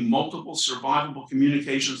 including multiple survivable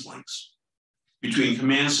communications links between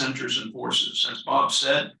command centers and forces. As Bob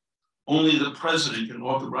said, only the president can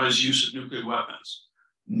authorize use of nuclear weapons.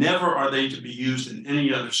 Never are they to be used in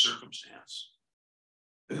any other circumstance.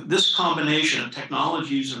 This combination of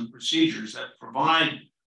technologies and procedures that provide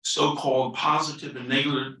so-called positive and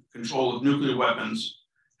negative control of nuclear weapons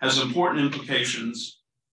has important implications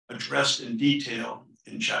addressed in detail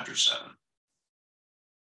in Chapter 7.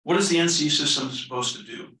 What is the NC system supposed to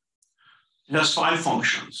do? It has 5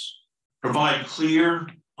 functions: provide clear,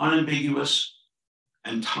 unambiguous,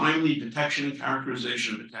 and timely detection and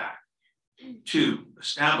characterization of attack. 2,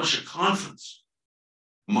 establish a conference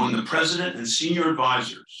among the president and senior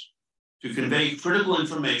advisors to convey critical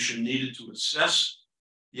information needed to assess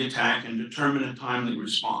the attack and determine a timely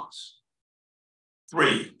response.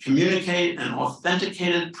 3, communicate an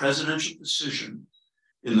authenticated presidential decision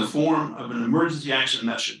in the form of an emergency action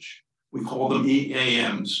message. We call them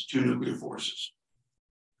EAMs to nuclear forces.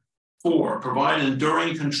 4, provide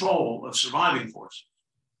enduring control of surviving forces.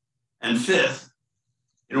 And 5th,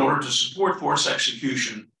 in order to support force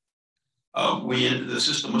execution, the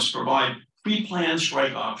system must provide pre-planned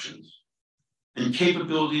strike options and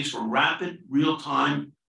capabilities for rapid,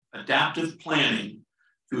 real-time, adaptive planning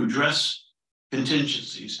to address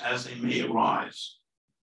contingencies as they may arise.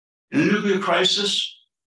 In a nuclear crisis,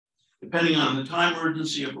 depending on the time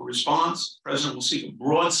urgency of a response, the president will seek a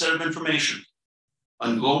broad set of information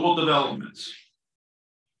on global developments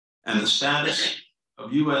and the status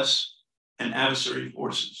of US and adversary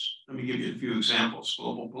forces. Let me give you a few examples: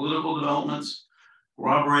 global political developments,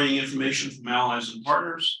 corroborating information from allies and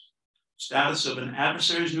partners, status of an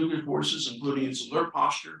adversary's nuclear forces, including its alert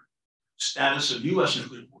posture, status of US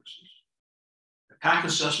nuclear forces, attack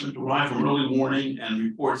assessment derived from early warning, and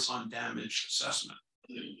reports on damage assessment.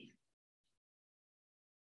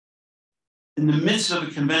 In the midst of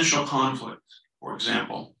a conventional conflict, for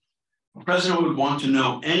example, the president would want to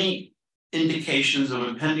know any indications of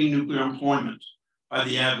impending nuclear employment by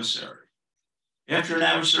the adversary. After an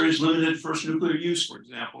adversary's limited first nuclear use, for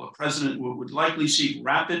example, a president would likely seek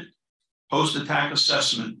rapid post-attack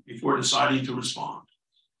assessment before deciding to respond.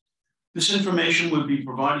 This information would be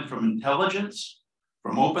provided from intelligence,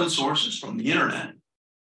 from open sources, from the internet,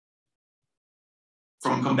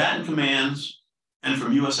 from combatant commands, and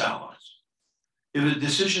from US allies. If a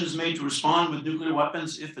decision is made to respond with nuclear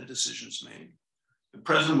weapons, if a decision is made, the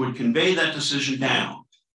president would convey that decision down,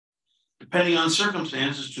 depending on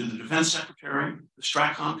circumstances, to the defense secretary, the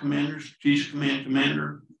STRATCOM commander, strategic command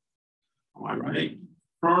commander, am I right?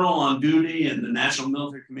 Colonel on duty in the National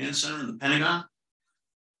Military Command Center in the Pentagon,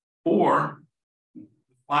 or the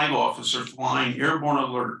flag officer flying airborne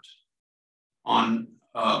alert on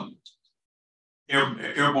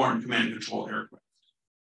airborne command and control aircraft.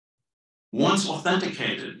 Once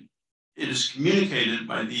authenticated, it is communicated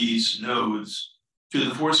by these nodes to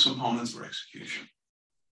the force components for execution.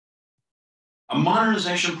 A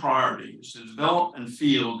modernization priority is to develop and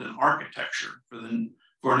field an architecture for an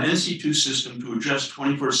NC2 system to address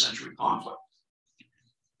 21st century conflict.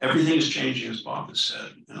 Everything is changing, as Bob has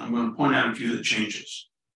said, and I'm going to point out a few of the changes.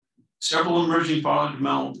 Several emerging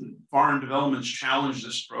foreign developments challenge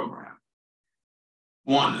this program.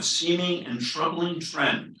 One, a seeming and troubling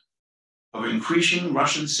trend of increasing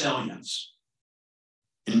Russian salience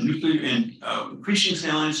increasing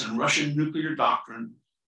salience in Russian nuclear doctrine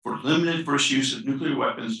for limited first use of nuclear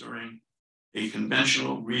weapons during a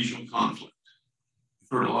conventional regional conflict. We've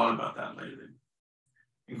heard a lot about that lately.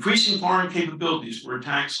 Increasing foreign capabilities for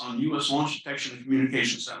attacks on US launch detection and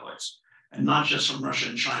communication satellites, and not just from Russia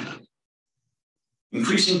and China.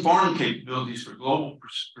 Increasing foreign capabilities for global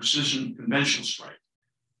precision conventional strike.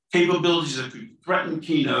 Capabilities that could threaten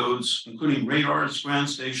key nodes, including radars, ground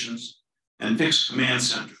stations, and fixed command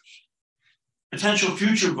centers. Potential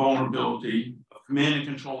future vulnerability of command and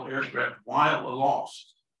control aircraft while aloft.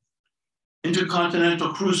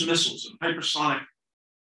 Intercontinental cruise missiles and hypersonic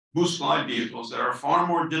boost glide vehicles that are far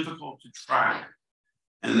more difficult to track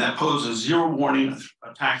and that pose a zero warning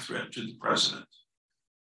attack threat to the president.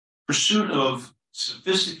 Pursuit of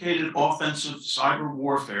sophisticated offensive cyber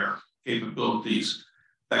warfare capabilities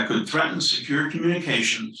that could threaten secure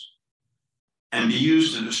communications and be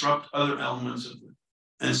used to disrupt other elements of the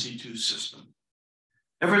NC2 system.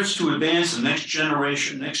 Efforts to advance the next-gen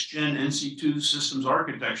NC2 systems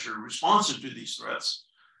architecture responsive to these threats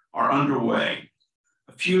are underway.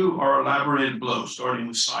 A few are elaborated below, starting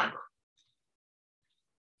with cyber.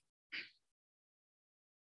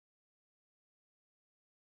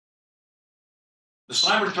 The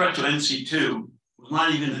cyber threat to NC2 was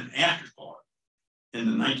not even an afterthought in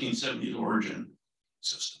the 1970s origin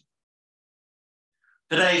system.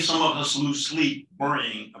 Today, some of us lose sleep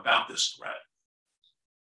worrying about this threat.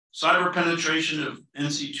 Cyber penetration of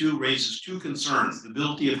NC2 raises two concerns: the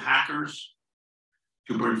ability of hackers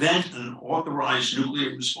to prevent an authorized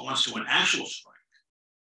nuclear response to an actual strike,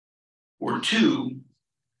 or two,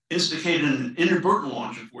 instigate an inadvertent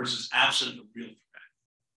launch of forces absent of real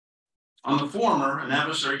threat. On the former, an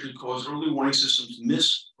adversary could cause early warning systems to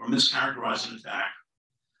miss or mischaracterize an attack,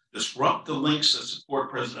 disrupt the links that support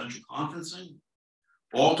presidential conferencing,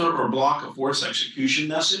 alter or block a force execution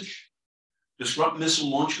message, disrupt missile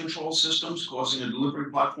launch control systems, causing a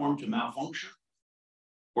delivery platform to malfunction,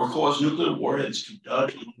 or cause nuclear warheads to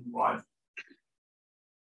dud on arrival.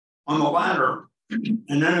 On the latter, an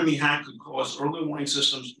enemy hack could cause early warning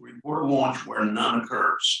systems to report a launch where none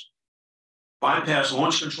occurs, bypass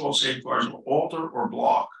launch control safeguards, or alter or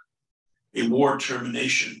block a war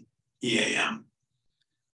termination EAM.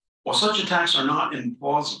 While such attacks are not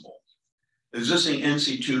implausible, existing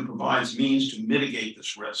NC2 provides means to mitigate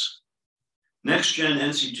this risk. Next-gen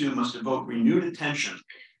NC2 must devote renewed attention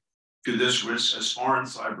to this risk as foreign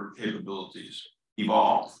cyber capabilities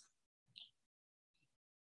evolve.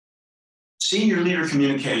 Senior leader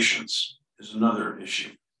communications is another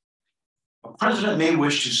issue. A president may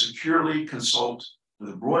wish to securely consult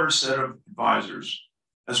with a broader set of advisors,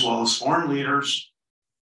 as well as foreign leaders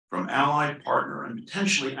from allied, partner, and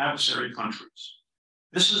potentially adversary countries.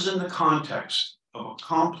 This is in the context of a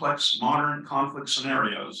complex modern conflict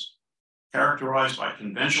scenarios characterized by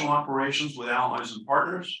conventional operations with allies and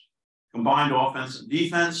partners, combined offense and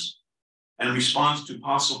defense, and response to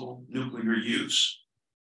possible nuclear use.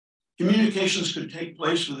 Communications could take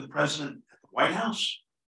place with the president at the White House,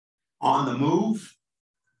 on the move,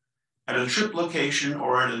 at a trip location,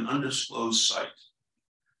 or at an undisclosed site.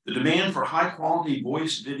 The demand for high-quality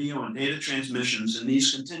voice, video, and data transmissions in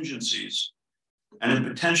these contingencies and in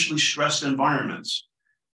potentially stressed environments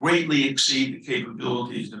greatly exceed the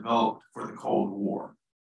capabilities developed for the Cold War.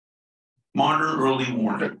 Modern early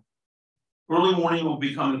warning. Early warning will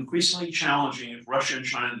become increasingly challenging if Russia and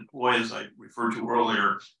China deploy, as I referred to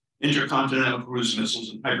earlier, intercontinental cruise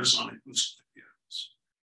missiles and hypersonic ballistic vehicles.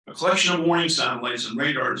 A collection of warning satellites and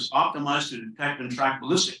radars optimized to detect and track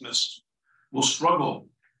ballistic missiles will struggle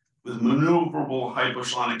with maneuverable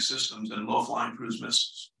hypersonic systems and low-flying cruise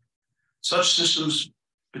missiles. Such systems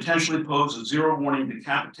potentially pose a zero-warning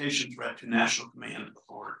decapitation threat to national command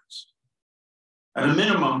authorities. At a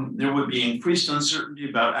minimum, there would be increased uncertainty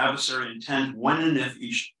about adversary intent when and if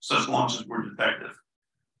such launches were detected.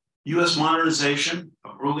 U.S. modernization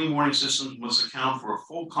of early warning systems must account for a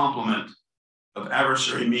full complement of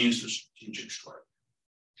adversary means for strategic strike.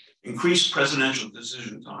 Increased presidential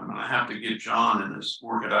decision time, and I have to give John and his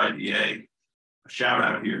work at IDA a shout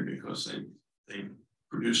out here because they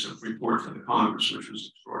produced a report for the Congress, which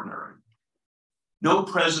was extraordinary. No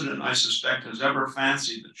president, I suspect, has ever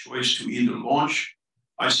fancied the choice to either launch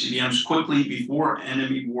ICBMs quickly before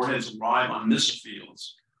enemy warheads arrive on missile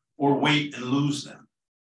fields or wait and lose them.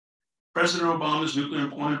 President Obama's nuclear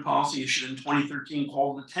employment policy issued in 2013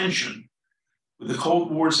 called attention with the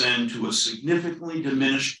Cold War's end to a significantly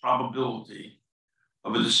diminished probability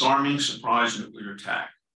of a disarming surprise nuclear attack.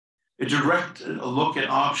 It directed a look at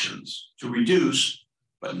options to reduce,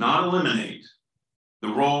 but not eliminate, the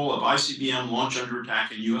role of ICBM launch under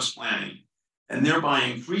attack in US planning, and thereby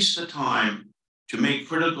increase the time to make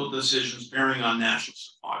critical decisions bearing on national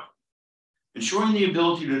survival. Ensuring the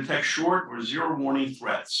ability to detect short or zero warning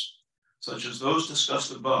threats, such as those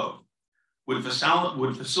discussed above, would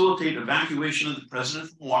facilitate evacuation of the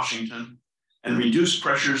president from Washington and reduce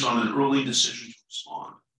pressures on an early decision to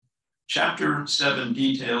respond. Chapter 7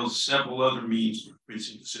 details several other means of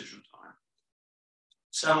increasing decision time.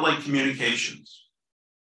 Satellite communications.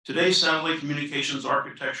 Today's satellite communications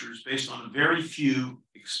architecture is based on very few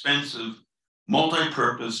expensive,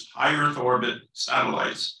 multi-purpose, high Earth orbit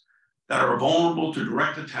satellites that are vulnerable to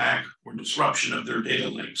direct attack or disruption of their data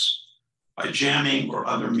links by jamming or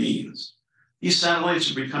other means. These satellites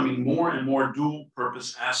are becoming more and more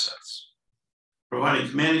dual-purpose assets, providing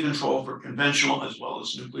command and control for conventional as well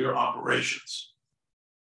as nuclear operations.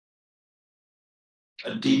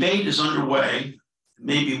 A debate is underway,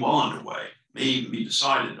 may be well underway, may even be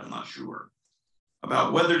decided, I'm not sure,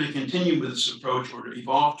 about whether to continue with this approach or to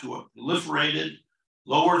evolve to a proliferated,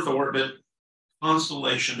 low Earth orbit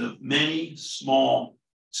constellation of many small,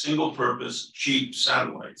 single-purpose, cheap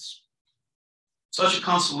satellites. Such a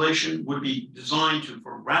constellation would be designed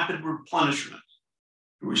for rapid replenishment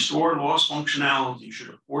to restore lost functionality should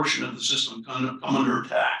a portion of the system come under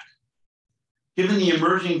attack. Given the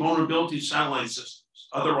emerging vulnerability of satellite systems,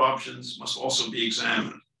 other options must also be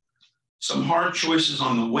examined. Some hard choices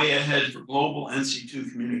on the way ahead for global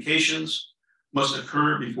NC2 communications must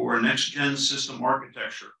occur before a next-gen system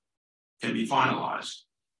architecture can be finalized.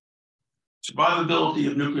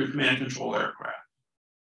 Survivability of nuclear command and control aircraft.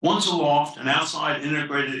 Once aloft and outside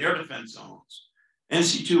integrated air defense zones,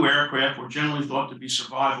 NC2 aircraft were generally thought to be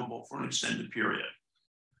survivable for an extended period.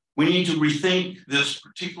 We need to rethink this,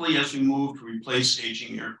 particularly as we move to replace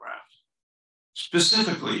aging aircraft.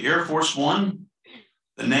 Specifically, Air Force One,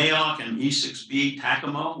 the NAOC and E-6B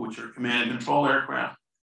TACAMO, which are command and control aircraft,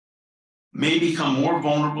 may become more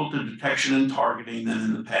vulnerable to detection and targeting than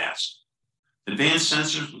in the past. Advanced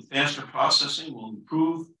sensors with faster processing will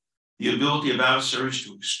improve the ability of adversaries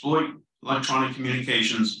to exploit electronic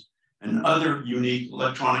communications and other unique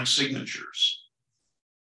electronic signatures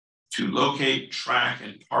to locate, track,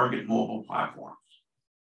 and target mobile platforms.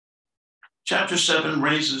 Chapter 7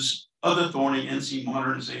 raises other thorny NC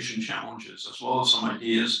modernization challenges, as well as some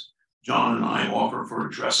ideas John and I offer for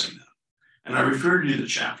addressing them. And I refer you to the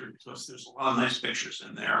chapter because there's a lot of nice pictures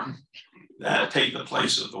in there that take the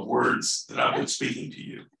place of the words that I've been speaking to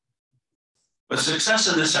you. But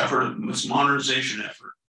success in this effort, this modernization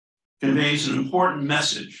effort, conveys an important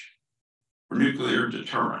message for nuclear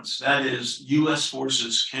deterrence. That is, US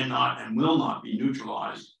forces cannot and will not be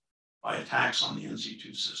neutralized by attacks on the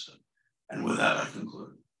NC2 system. And with that, I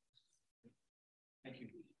conclude. Thank you.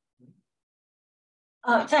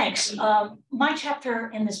 Thanks. My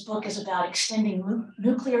chapter in this book is about extending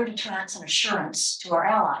nuclear deterrence and assurance to our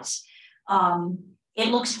allies. It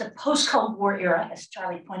looks at the post-Cold War era, as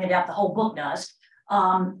Charlie pointed out, the whole book does.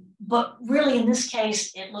 But really, in this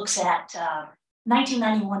case, it looks at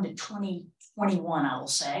 1991 to 2021, I will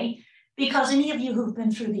say, because any of you who've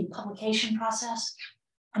been through the publication process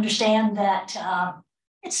understand that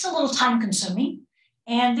it's a little time consuming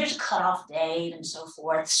and there's a cutoff date and so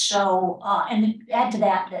forth. So, and add to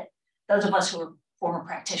that, that those of us who are former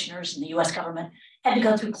practitioners in the US government had to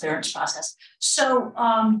go through clearance process. So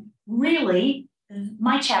really,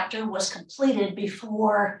 my chapter was completed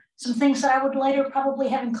before some things that I would later probably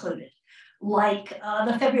have included, like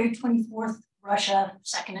the February 24th Russia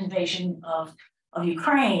second invasion of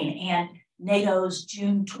Ukraine and NATO's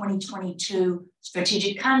June 2022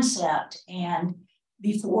 strategic concept, and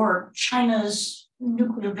before China's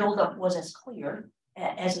nuclear buildup was as clear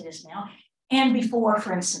as it is now, and before,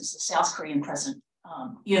 for instance, the South Korean President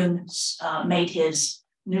Yoon made his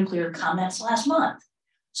nuclear comments last month.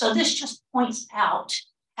 So this just points out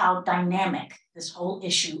how dynamic this whole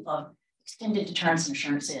issue of extended deterrence and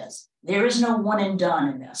assurance is. There is no one and done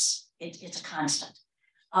in this. It's a constant.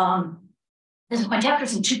 My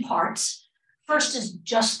chapter's in two parts. First is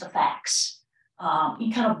just the facts.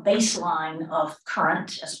 You kind of baseline of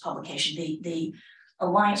current as a publication, the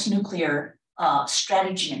Alliance nuclear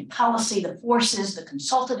strategy and policy, the forces, the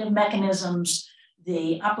consultative mechanisms,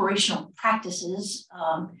 the operational practices,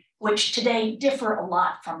 which today differ a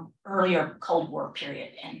lot from earlier Cold War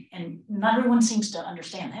period. And not everyone seems to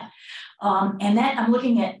understand that. And that I'm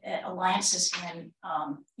looking at alliances in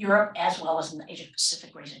Europe as well as in the Asia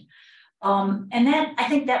Pacific region. And that I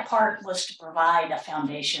think that part was to provide a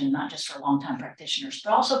foundation, not just for longtime practitioners,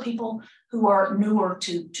 but also people who are newer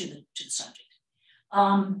to the subject.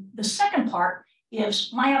 The second part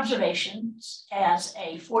is my observations as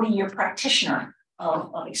a 40-year practitioner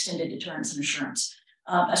of extended deterrence and assurance.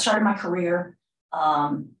 I started my career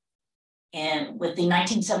and with the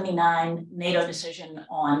 1979 NATO decision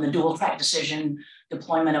on the dual track decision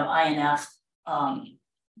deployment of INF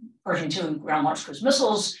Pershing II ground launched cruise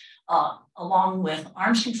missiles, along with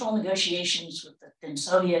arms control negotiations with the then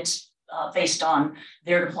Soviets based on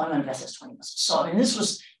their deployment of SS-20 missiles. So I mean, this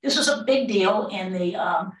was a big deal in the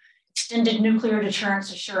extended nuclear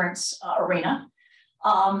deterrence assurance arena.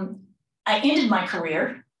 I ended my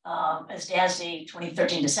career as DASD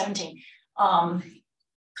 2013 to 17,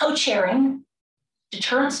 co-chairing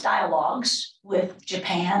deterrence dialogues with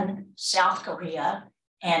Japan, South Korea,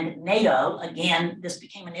 and NATO. Again, this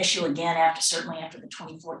became an issue again certainly after the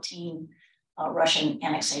 2014 Russian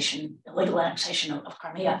annexation, illegal annexation of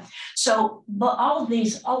Crimea. So, but all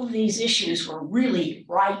of these issues were really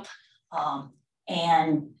ripe and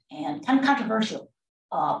kind of controversial,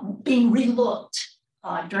 being relooked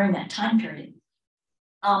during that time period.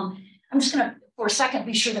 I'm just going to, for a second,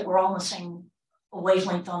 be sure that we're all on the same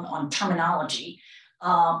wavelength on terminology.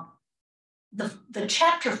 The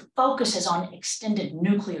chapter focuses on extended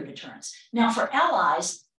nuclear deterrence. Now, for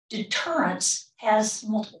allies, deterrence has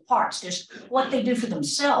multiple parts. There's what they do for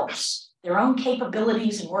themselves, their own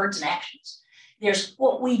capabilities and words and actions. There's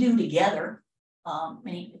what we do together.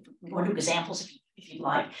 We want to do examples if you'd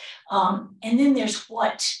like. And then there's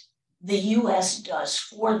what the US does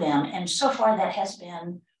for them. And so far that has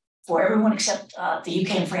been, for everyone except the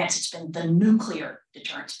UK and France, it's been the nuclear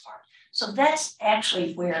deterrence part. So that's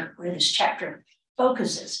actually where this chapter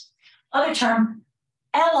focuses. Other term,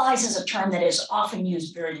 allies is a term that is often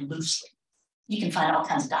used very loosely. You can find all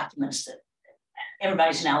kinds of documents that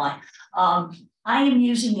everybody's an ally. I am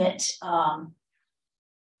using it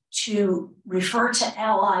to refer to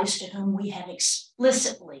allies to whom we have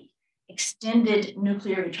explicitly extended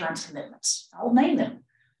nuclear deterrence commitments. I will name them: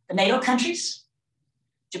 the NATO countries,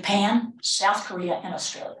 Japan, South Korea, and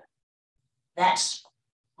Australia. That's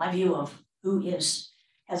my view of who has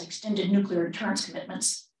extended nuclear deterrence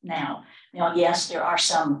commitments now. Now, yes, there are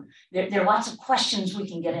there are lots of questions we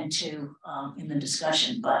can get into in the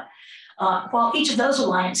discussion, but while each of those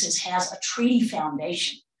alliances has a treaty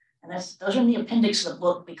foundation, and those are in the appendix of the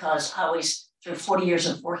book, because I always, through 40 years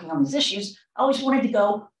of working on these issues, I always wanted to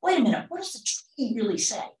go, wait a minute, what does the treaty really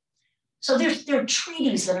say? So there are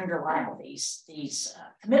treaties that underlie all these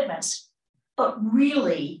commitments, but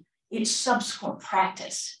really it's subsequent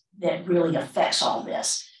practice that really affects all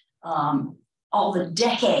this. All the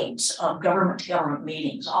decades of government-to-government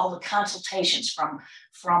meetings, all the consultations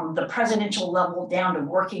from the presidential level down to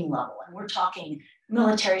working level, and we're talking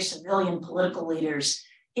military, civilian, political leaders.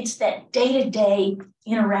 It's that day-to-day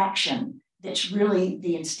interaction that's really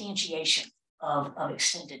the instantiation of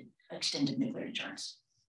extended nuclear deterrence.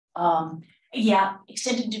 Yeah,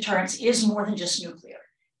 extended deterrence is more than just nuclear,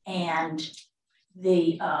 and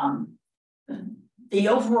the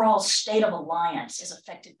overall state of alliance is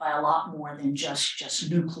affected by a lot more than just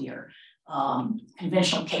nuclear.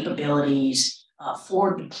 Conventional capabilities,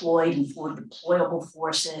 forward deployed and forward deployable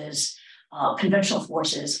forces, conventional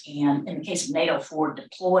forces, and in the case of NATO, forward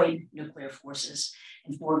deployed nuclear forces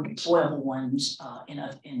and forward deployable ones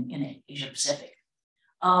in Asia Pacific.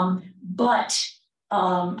 But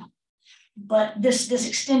this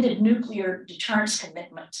extended nuclear deterrence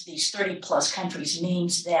commitment to these 30+ countries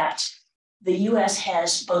means that the US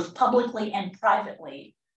has both publicly and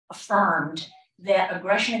privately affirmed that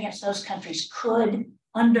aggression against those countries could,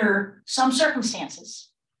 under some circumstances,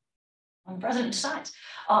 when the president decides,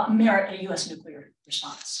 merit a US nuclear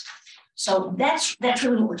response. So that's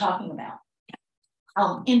really what we're talking about.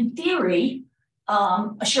 In theory,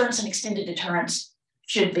 assurance and extended deterrence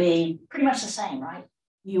should be pretty much the same, right?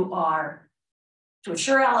 You are, to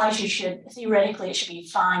assure allies, you should, theoretically, it should be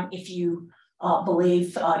fine if you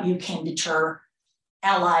believe you can deter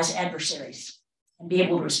allies' adversaries and be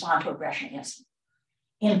able to respond to aggression against them.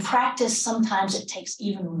 In practice, sometimes it takes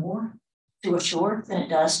even more to assure than it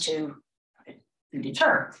does to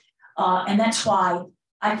deter. And that's why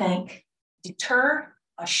I think deter,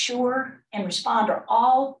 assure, and respond are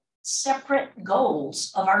all separate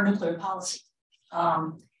goals of our nuclear policy.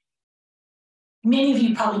 Many of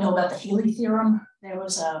you probably know about the Healey theorem. There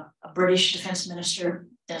was a British defense minister,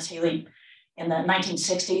 Dennis Healey, in the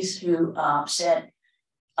 1960s who said,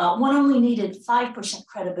 one only needed 5%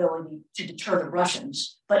 credibility to deter the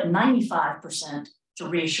Russians, but 95% to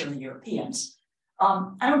reassure the Europeans.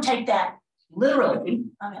 I don't take that literally.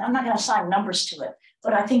 I mean, I'm not going to assign numbers to it,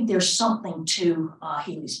 but I think there's something to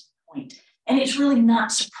Healey's point. And it's really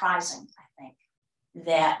not surprising, I think,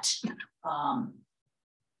 that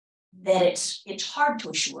it's hard to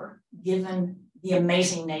assure given the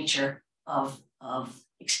amazing nature of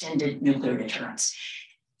extended nuclear deterrence.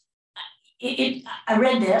 I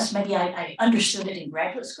read this, maybe I understood it in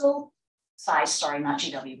graduate school, SAIS, sorry, not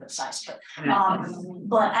GW, but SAIS,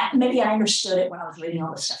 but maybe I understood it when I was reading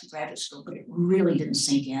all this stuff in graduate school, but it really didn't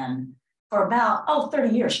sink in for about,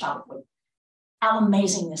 30 years probably, how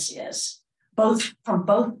amazing this is, from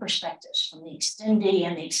both perspectives, from the extendee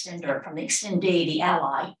and the extender, from the extendee, the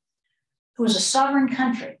ally, who is a sovereign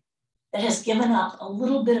country that has given up a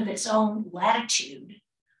little bit of its own latitude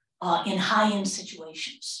in high-end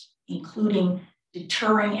situations, including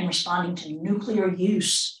deterring and responding to nuclear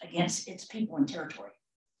use against its people and territory.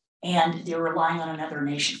 And they're relying on another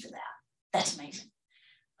nation for that. That's amazing.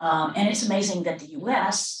 And it's amazing that the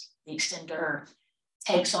US, the extender,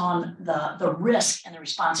 takes on the risk and the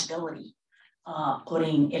responsibility,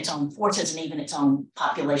 putting its own forces and even its own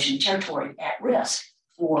population and territory at risk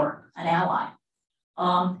for an ally.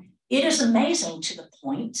 It is amazing to the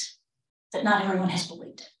point that not everyone has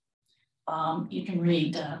believed it. You can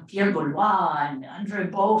read Pierre Gaulois and André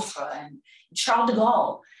Beaufort and Charles de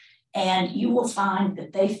Gaulle, and you will find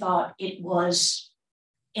that they thought it was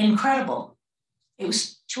incredible. It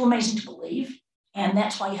was too amazing to believe, and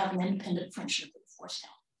that's why you have an independent French nuclear force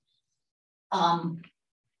now.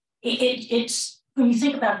 It's when you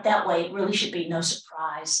think about it that way, it really should be no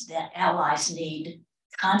surprise that allies need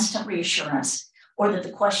constant reassurance, or that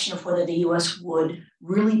the question of whether the US would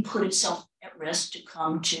really put itself at risk to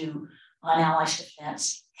come to an ally's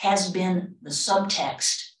defense has been the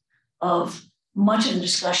subtext of much of the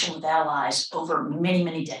discussion with allies over many,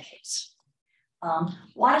 many decades.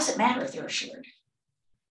 Why does it matter if they're assured?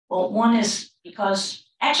 Well, one is because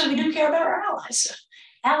actually we do care about our allies.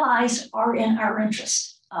 Allies are in our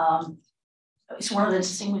interest. It's one of the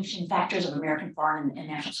distinguishing factors of American foreign and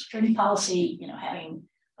national security policy, having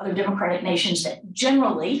other democratic nations that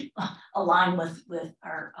generally align with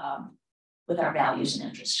our values and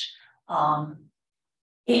interests.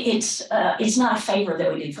 It's not a favor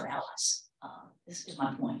that we do for allies. This is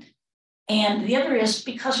my point. And the other is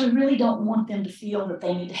because we really don't want them to feel that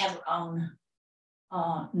they need to have their own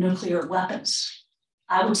nuclear weapons.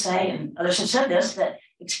 I would say, and others have said this, that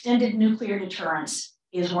extended nuclear deterrence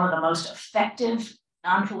is one of the most effective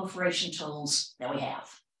non-proliferation tools that we have.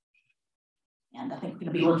 And I think we're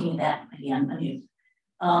going to be looking at that again anew.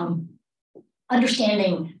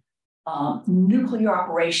 Understanding nuclear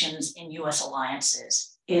operations in US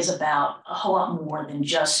alliances is about a whole lot more than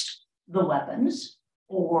just the weapons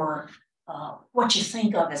or what you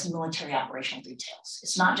think of as military operational details.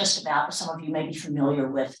 It's not just about, some of you may be familiar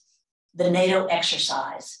with the NATO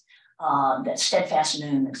exercise, that steadfast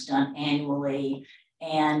noon that's done annually,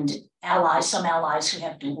 and some allies who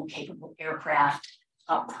have dual capable aircraft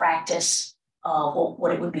practice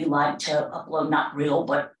what it would be like to upload not real,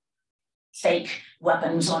 but fake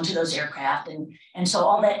weapons onto those aircraft. And so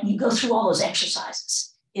all that, you go through all those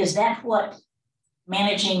exercises. Is that what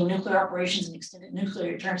managing nuclear operations and extended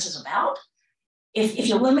nuclear deterrence is about? If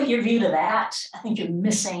you limit your view to that, I think you're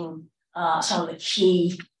missing some of the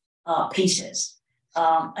key pieces.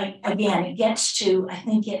 Again, it gets to, I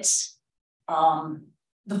think it's,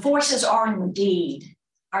 the forces are indeed,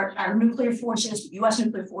 our nuclear forces, US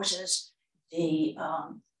nuclear forces, the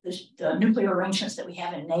nuclear arrangements that we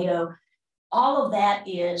have in NATO, all of that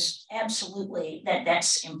is absolutely,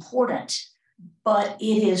 that's important, but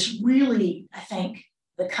it is really, I think,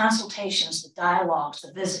 the consultations, the dialogues,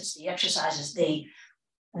 the visits, the exercises,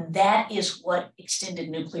 that is what extended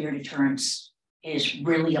nuclear deterrence is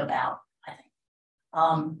really about, I think.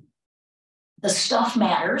 The stuff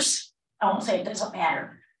matters. I won't say it doesn't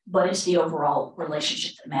matter, but it's the overall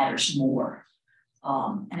relationship that matters more.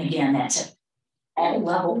 And again, that's at all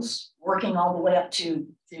levels, working all the way up to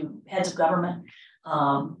heads of government,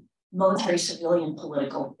 military, civilian,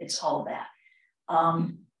 political, it's all of that.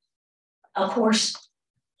 Of course,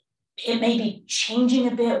 it may be changing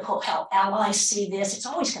a bit how allies see this. It's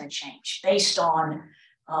always going to change based on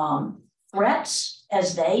threats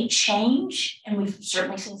as they change. And we've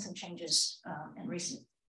certainly seen some changes in recent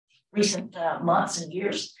months and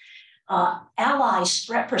years. Allies'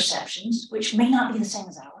 threat perceptions, which may not be the same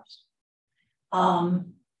as ours.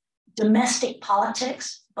 Domestic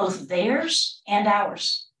politics, both theirs and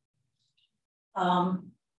ours.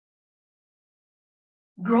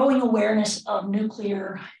 Growing awareness of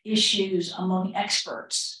nuclear issues among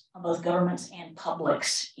experts, both governments and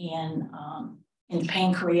publics in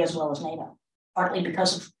Japan, Korea, as well as NATO, partly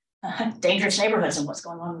because of dangerous neighborhoods and what's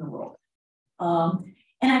going on in the world.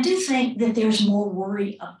 And I do think that there's more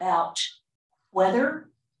worry about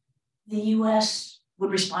whether the US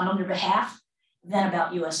would respond on their behalf than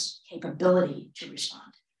about US capability to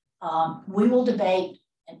respond. We will debate,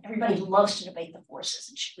 and everybody loves to debate the forces,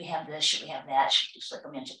 and should we have this, should we have that, should we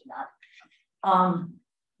circumvent, should we not?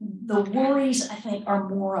 The worries, I think, are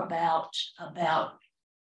more about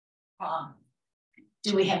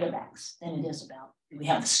do we have the backs than it is about do we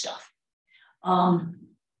have the stuff.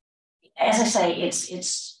 As I say,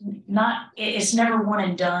 it's never one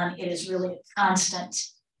and done. It is really a constant.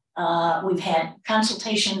 We've had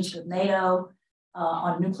consultations with NATO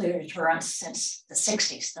on nuclear deterrence since the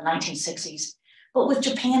 60s, the 1960s, but with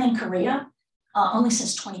Japan and Korea, only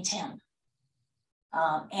since 2010.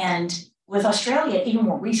 And with Australia, even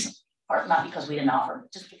more recently, not because we didn't offer,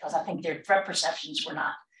 just because I think their threat perceptions were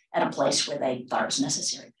not at a place where they thought it was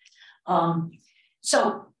necessary.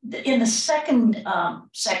 So in the second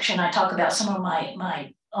section, I talk about some of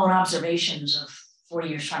my own observations of 40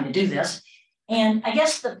 years trying to do this. And I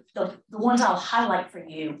guess the ones I'll highlight for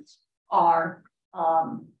you are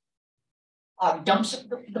the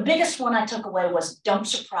biggest one I took away was don't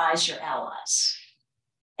surprise your allies.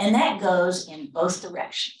 And that goes in both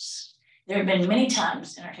directions. There have been many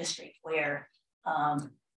times in our history where,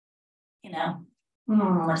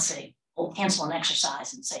 let's say, we'll cancel an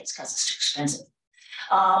exercise and say it's because it's too expensive.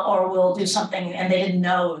 Or we'll do something and they didn't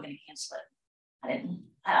know we were going to cancel it.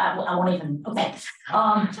 I won't even, okay.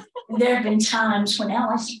 There have been times when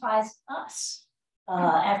allies surprised us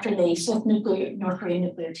after the swift North Korean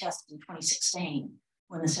nuclear test in 2016,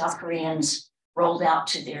 when the South Koreans rolled out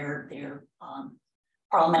to their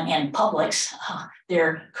parliament and publics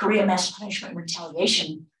their Korea mass punishment and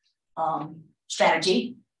retaliation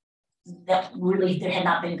strategy that really there had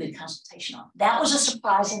not been good consultation on. That was a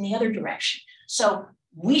surprise in the other direction. So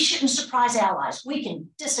we shouldn't surprise allies. We can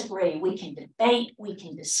disagree, we can debate, we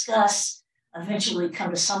can discuss, eventually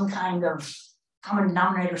come to some kind of common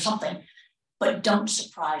denominator or something, but don't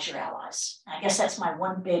surprise your allies. I guess that's my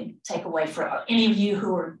one big takeaway for any of you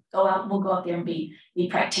who will go out there and be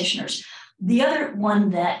practitioners. The other one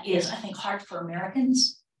that is, I think, hard for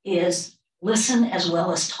Americans is listen as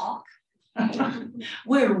well as talk.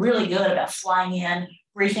 We're really good about flying in,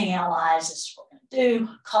 briefing allies, this is what we're going to do,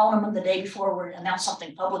 calling them the day before we announce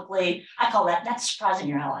something publicly. I call that's surprising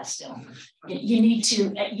your allies still. You need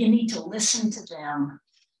to listen to them.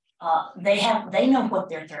 They know what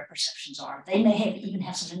their threat perceptions are. They may even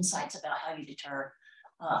have some insights about how you deter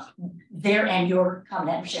their and your common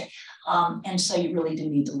adversary. And so you really do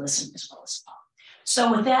need to listen as well as talk.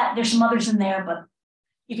 So with that, there's some others in there, but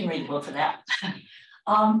you can read the book for that.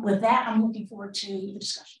 With that, I'm looking forward to the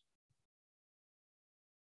discussion.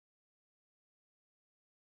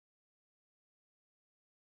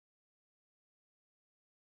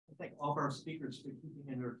 I thank all of our speakers for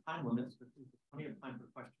keeping in their time limits, but there's plenty of time for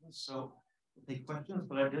questions. So we'll take questions,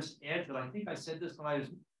 but I just add that I think I said this when I was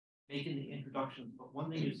making the introduction, but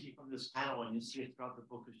one thing you see from this panel, and you see it throughout the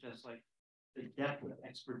book, is just like the depth of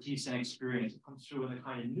expertise and experience. It comes through in the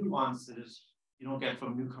kind of nuance that is you don't get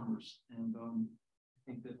from newcomers. And I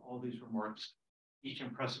think that all these remarks, each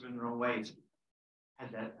impressive in their own ways,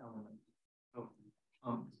 had that element. So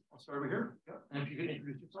I'll start over here. Yeah. And if you could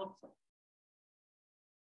introduce yourself.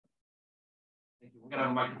 Thank you. We're gonna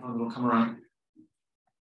have a microphone that'll come around.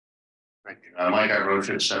 Thank you. Mike Roach,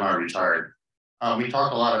 semi-retired. We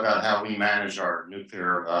talked a lot about how we manage our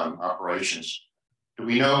nuclear operations. Do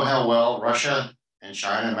we know how well Russia and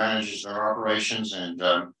China manages their operations, and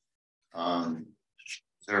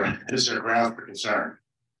is there grounds for concern?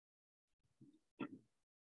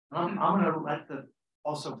 I'm going to let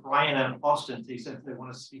also Brian and Austin, to the extent they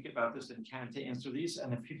want to speak about this and can to answer these.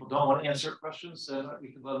 And if people don't want to answer questions,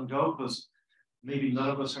 we can let them go, because maybe none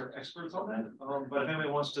of us are experts on that. But if anybody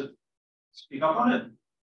wants to speak up on it,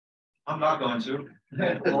 I'm not going to.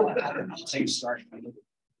 I'll take a start.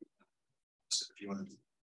 If you want to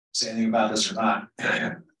say anything about this or not.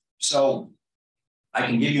 So I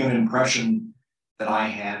can give you an impression that I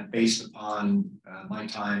had based upon my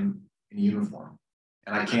time in uniform.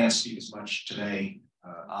 And I can't speak as much today,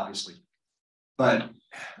 obviously. But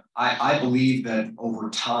I believe that over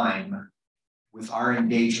time, with our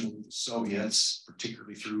engagement with the Soviets,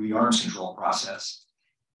 particularly through the arms control process,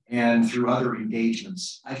 and through other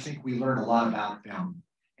engagements, I think we learned a lot about them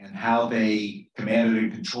and how they commanded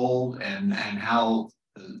and controlled, and how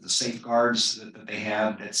the safeguards that they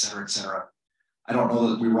had, et cetera, et cetera. I don't know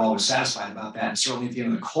that we were always satisfied about that. And certainly at the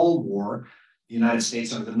end of the Cold War, the United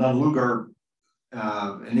States under the Nunn-Lugar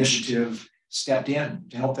initiative stepped in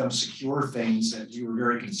to help them secure things that we were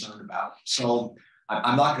very concerned about. So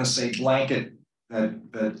I'm not going to say blanket that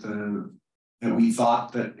we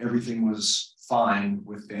thought that everything was fine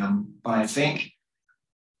with them, but I think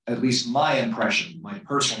at least my impression, my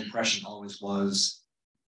personal impression always was,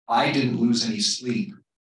 I didn't lose any sleep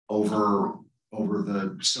over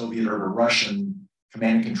the Soviet or the Russian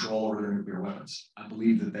command and control over their nuclear weapons. I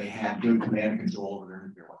believe that they had good command and control over their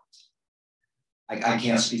nuclear weapons. I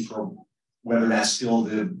can't speak for whether that's still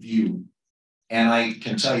the view. And I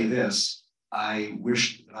can tell you this, I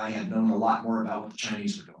wish that I had known a lot more about what the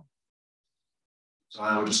Chinese were doing. So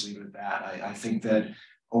I would just leave it at that. I think that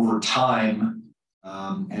over time,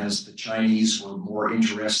 as the Chinese were more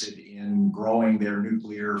interested in growing their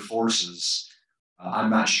nuclear forces, I'm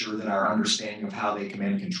not sure that our understanding of how they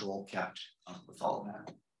command and control kept up with all of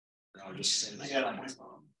that. I'll just say this.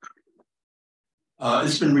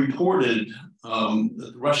 It's been reported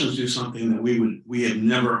that the Russians do something that we have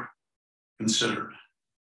never considered.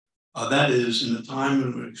 That is, in the time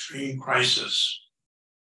of an extreme crisis,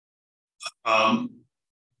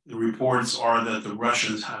 the reports are that the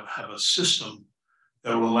Russians have a system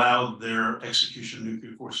that will allow their execution of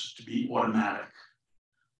nuclear forces to be automatic.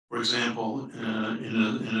 For example,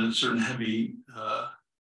 in a certain heavy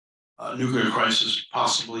nuclear crisis,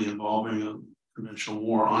 possibly involving a conventional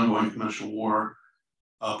war, ongoing conventional war,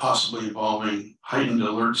 possibly involving heightened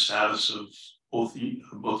alert status of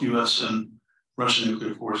both U.S. and Russian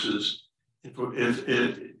nuclear forces.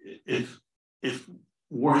 If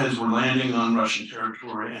warheads were landing on Russian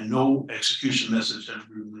territory and no execution message had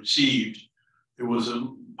been received, there was a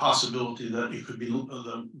possibility that it could be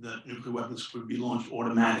that nuclear weapons could be launched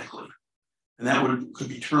automatically, and that could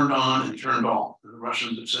be turned on and turned off. The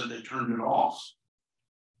Russians have said they turned it off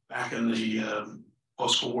back in the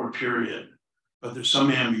post-Cold War period, but there's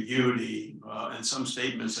some ambiguity and some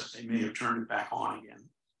statements that they may have turned it back on again.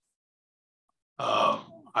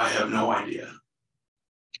 I have no idea.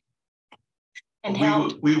 And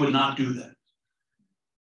we would not do that.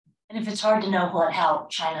 And if it's hard to know how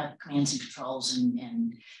China commands and controls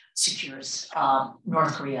and secures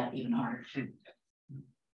North Korea, even harder.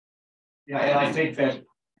 Yeah, and I think that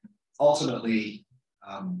ultimately,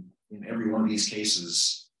 in every one of these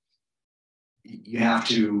cases, you have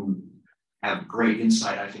to have great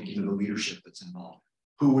insight, I think, into the leadership that's involved.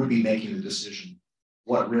 Who would be making the decision?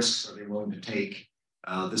 What risks are they willing to take?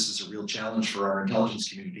 This is a real challenge for our intelligence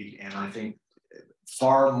community, and I think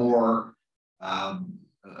far more,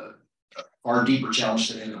 far deeper challenge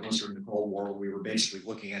today than it was during the Cold War, where we were basically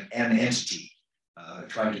looking at an entity,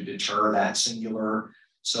 trying to deter that singular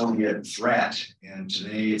Soviet threat. And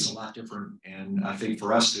today it's a lot different. And I think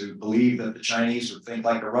for us to believe that the Chinese would think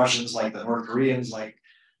like the Russians, like the North Koreans, like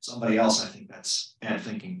somebody else, I think that's bad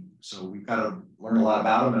thinking. So we've got to learn a lot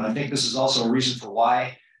about them. And I think this is also a reason for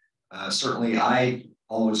why, certainly I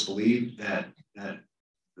always believed that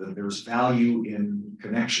there's value in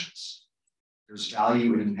connections. There's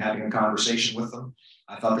value in having a conversation with them.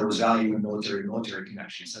 I thought there was value in military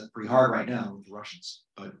connections. That's pretty hard right now with the Russians,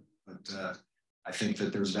 but I think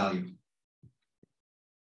that there's value.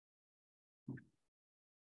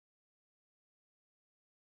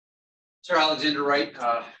 Sir Alexander Wright,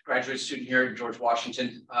 graduate student here at George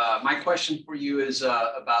Washington. My question for you is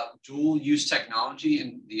about dual use technology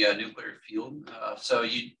in the nuclear field. So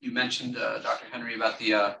you mentioned, Dr. Henry, about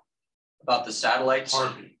the satellites.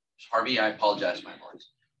 Harvey, I apologize, my apologies.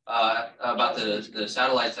 About the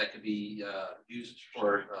satellites that could be used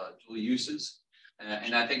for dual uses.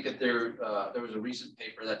 And I think that there was a recent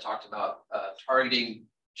paper that talked about targeting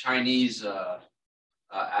Chinese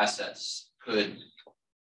assets could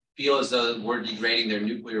feel as though we're degrading their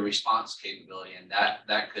nuclear response capability, and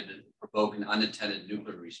that could provoke an unintended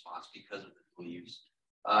nuclear response because of the dual use.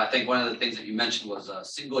 I think one of the things that you mentioned was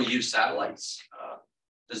single-use satellites.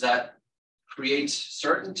 Does that create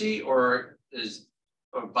certainty, or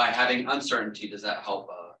by having uncertainty, does that help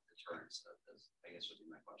deterrence? I guess would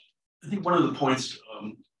be my question. I think one of the points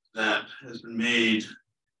that has been made,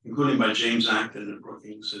 including by James Acton at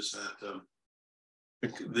Brookings, is that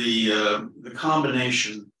the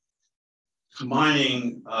combination,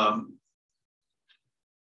 combining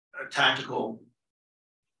tactical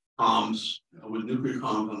comms with nuclear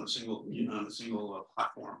comms on a single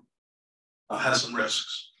platform has some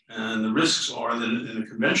risks. And the risks are that in a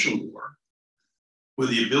conventional war, with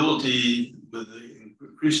the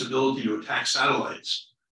increased ability to attack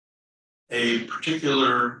satellites, a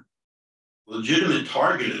particular legitimate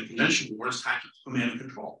target in a conventional war is tactical command and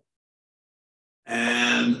control.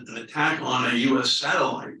 And an attack on a US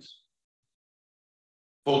satellite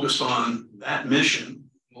focused on that mission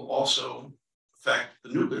will also affect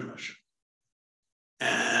the nuclear mission.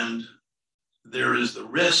 And there is the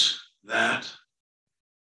risk that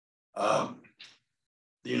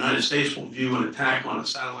the United States will view an attack on a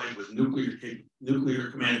satellite with nuclear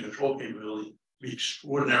command and control capability to be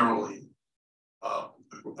extraordinarily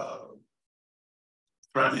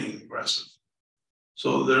threatening and aggressive.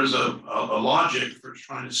 So there's a logic for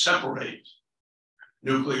trying to separate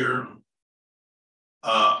nuclear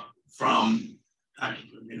from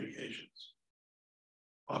tactical communications.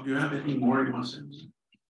 Bob, do you have anything more you want to say?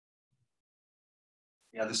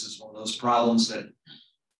 Yeah, this is one of those problems that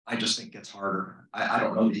I just think gets harder. I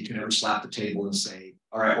don't know that you can ever slap the table and say,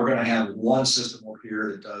 all right, we're going to have one system over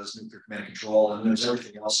here that does nuclear command and control, and there's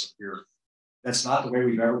everything else up here. That's not the way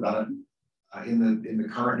we've ever done it. In the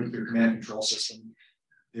current nuclear command and control system,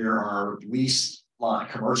 there are leased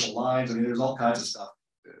commercial lines. I mean, there's all kinds of stuff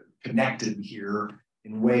connected here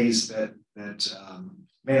in ways that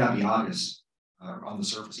may not be obvious on the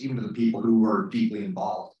surface, even to the people who are deeply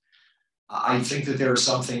involved. I think that there are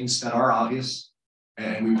some things that are obvious,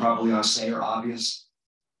 and we probably ought to say are obvious,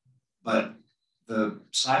 but the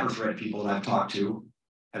cyber threat people that I've talked to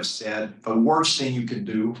have said the worst thing you can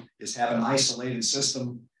do is have an isolated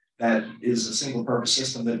system that is a single purpose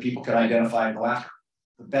system that people can identify and go after.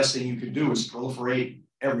 The best thing you can do is proliferate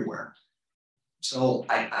everywhere. So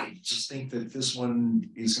I just think that this one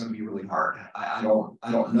is going to be really hard. I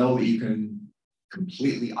don't know that you can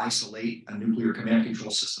completely isolate a nuclear command and control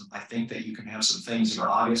system. I think that you can have some things that are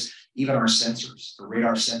obvious. Even our sensors, the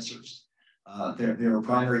radar sensors, their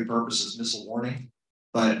primary purpose is missile warning,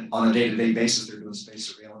 but on a day-to-day basis, they're doing space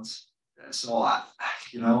surveillance. So I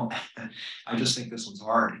just think this one's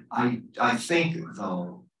hard. I think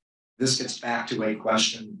though, this gets back to a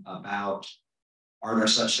question about, are there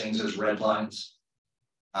such things as red lines?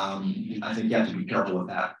 I think you have to be careful with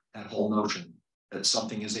that whole notion that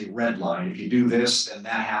something is a red line. If you do this, then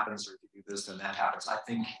that happens, or if you do this, then that happens. I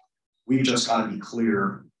think we've just got to be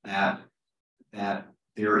clear that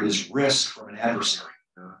there is risk from an adversary,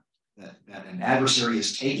 that an adversary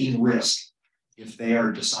is taking risk if they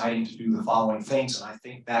are deciding to do the following things. And I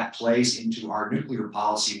think that plays into our nuclear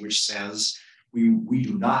policy, which says we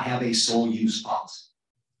do not have a sole use policy.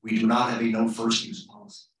 We do not have a no first use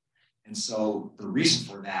policy. And so the reason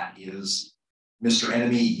for that is, Mr.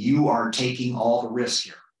 Enemy, you are taking all the risk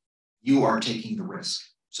here. You are taking the risk.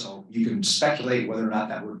 So you can speculate whether or not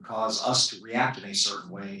that would cause us to react in a certain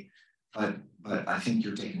way, but I think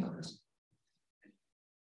you're taking the risk.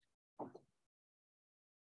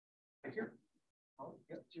 Thank you.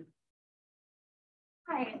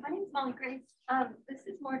 Hi, my name is Molly Grace. This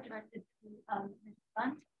is more directed to Mr.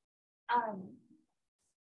 Bunt.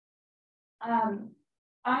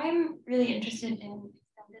 I'm really interested in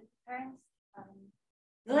extended deterrence.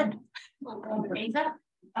 Good.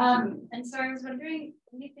 And so I was wondering,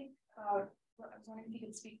 what do you think? I was wondering if you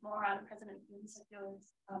could speak more on President Yunus'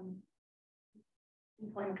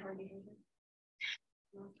 inflammatory behavior.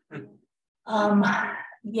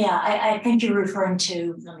 Yeah, I think you're referring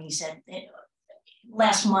to, he said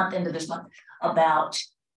last month, into this month, about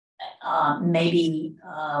maybe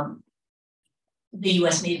the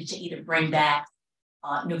US needed to either bring back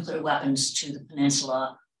nuclear weapons to the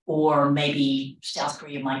peninsula or maybe South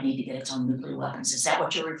Korea might need to get its own nuclear weapons. Is that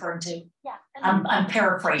what you're referring to? Yeah. I'm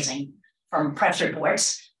paraphrasing from press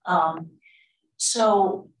reports.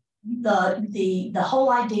 So the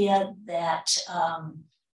whole idea that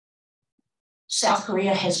South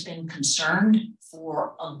Korea has been concerned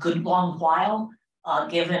for a good long while,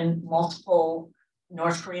 given multiple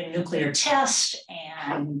North Korean nuclear tests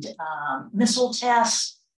and missile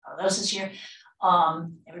tests, those this year.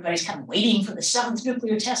 Everybody's kind of waiting for the 7th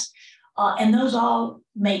nuclear test. And those all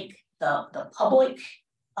make the public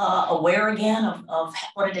aware again of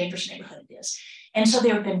what a dangerous neighborhood it is. And so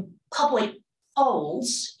there have been public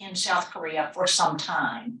polls in South Korea for some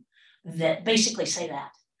time that basically say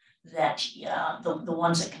that the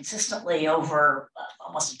ones that consistently over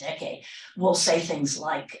almost a decade will say things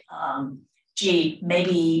like, gee,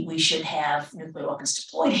 maybe we should have nuclear weapons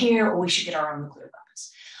deployed here, or we should get our own nuclear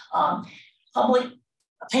weapons. Public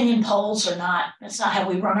opinion polls are not, that's not how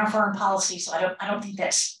we run our foreign policy, so I don't think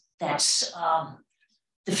that's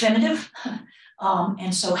definitive.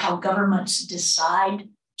 And so how governments decide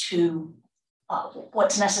to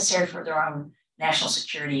what's necessary for their own national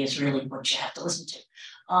security is really what you have to listen to.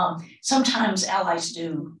 Sometimes allies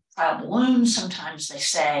do trial balloons, sometimes they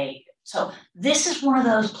say, so this is one of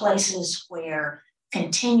those places where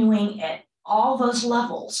continuing at all those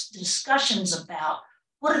levels, discussions about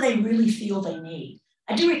what do they really feel they need.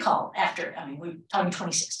 I do recall after, we were talking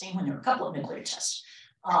 2016 when there were a couple of nuclear tests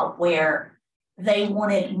where they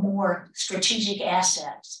wanted more strategic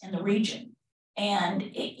assets in the region.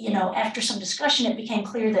 And after some discussion, it became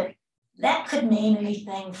clear that that could mean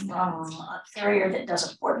anything from a carrier that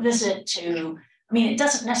does a port visit to, it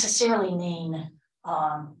doesn't necessarily mean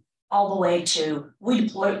all the way to we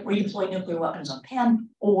redeploy nuclear weapons on PEN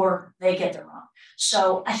or they get their own.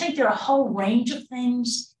 So I think there are a whole range of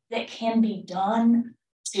things that can be done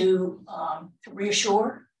to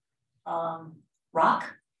reassure ROC,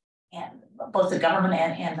 and both the government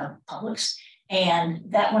and the publics. And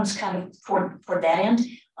that one's kind of toward that end.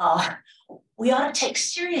 We ought to take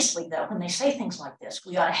seriously, though, when they say things like this,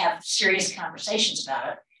 we ought to have serious conversations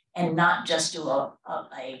about it and not just do a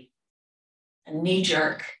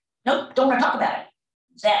knee-jerk, nope, don't want to talk about it.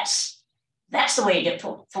 That's the way you get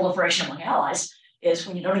proliferation among allies, is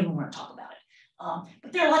when you don't even want to talk about it.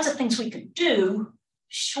 But there are lots of things we could do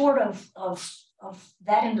short of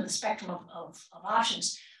that end of the spectrum of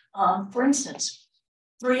options. For instance,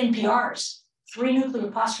 3 NPRs, 3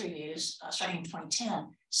 nuclear posture reviews starting in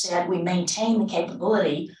 2010 said we maintain the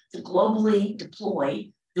capability to globally deploy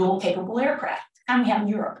dual capable aircraft, the kind we have in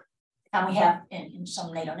Europe, the kind we have in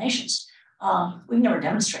some NATO nations. We've never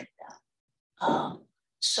demonstrated that.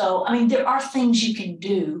 So, there are things you can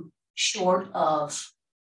do short of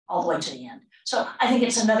all the way to the end. So I think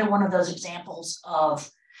it's another one of those examples of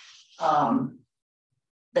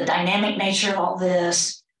the dynamic nature of all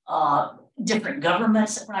this, different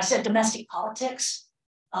governments. When I said domestic politics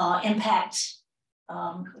impact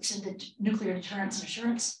the nuclear deterrence and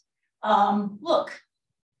assurance. Look,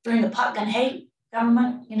 during the pot gun hate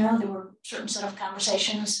government, there were a certain set of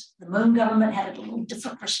conversations. The Moon government had a little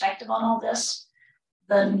different perspective on all this.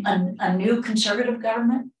 A new conservative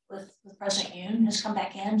government with President Yoon has come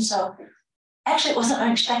back in. So actually it wasn't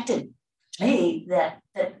unexpected to me that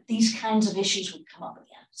these kinds of issues would come up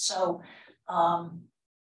again. So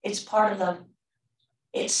it's part of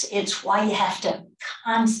it's why you have to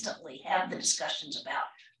constantly have the discussions about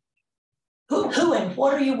who and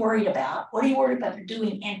what are you worried about? What are you worried about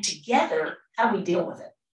doing? And together, how do we deal with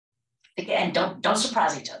it? Again, don't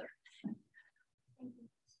surprise each other.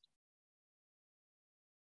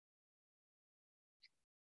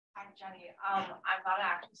 Hi, Jenny. I'm not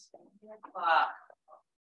actually speaking here, but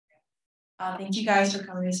thank you guys for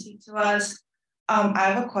coming to speak to us. I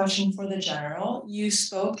have a question for the general. You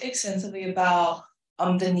spoke extensively about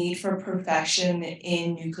the need for perfection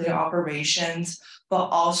in nuclear operations, but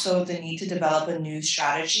also the need to develop a new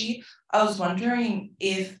strategy. I was wondering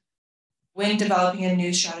if when developing a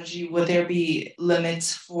new strategy, would there be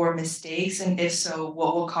limits for mistakes? And if so,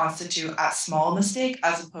 what will constitute a small mistake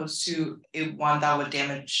as opposed to one that would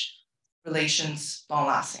damage relations long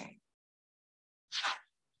lasting?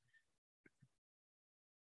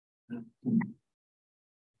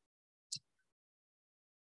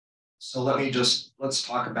 So let's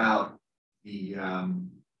talk about the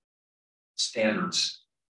standards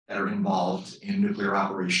that are involved in nuclear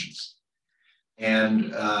operations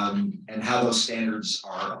and how those standards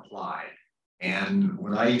are applied. And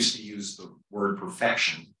when I used to use the word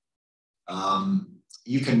perfection,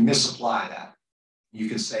 you can misapply that. You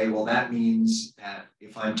can say, well, that means that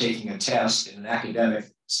if I'm taking a test in an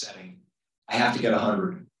academic setting, I have to get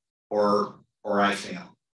 100 or I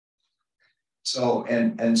fail. So,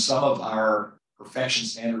 and some of our perfection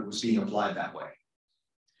standard was being applied that way.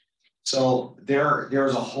 So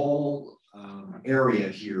there's a whole area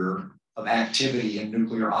here of activity in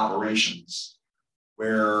nuclear operations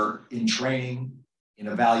where in training, in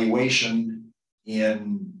evaluation,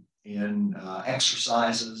 in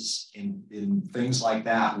exercises, in things like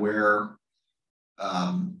that, where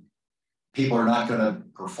people are not going to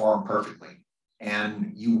perform perfectly.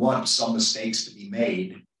 And you want some mistakes to be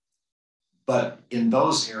made, but in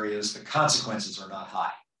those areas, the consequences are not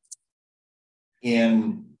high.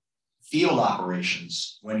 In field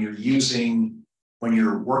operations, when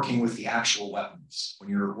you're working with the actual weapons, when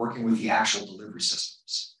you're working with the actual delivery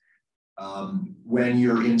systems, when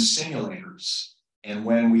you're in simulators, and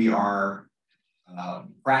when we are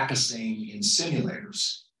practicing in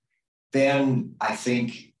simulators, then I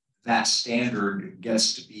think that standard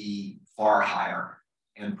gets to be far higher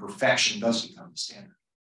and perfection does become the standard.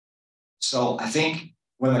 So I think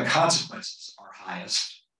when the consequences are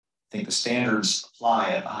highest, I think the standards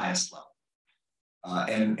apply at the highest level.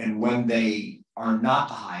 And when they are not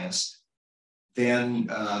the highest, then,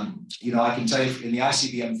 I can tell you in the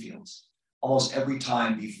ICBM fields, almost every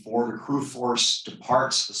time before the crew force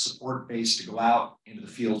departs the support base to go out into the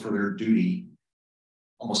field for their duty,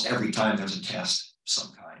 almost every time there's a test of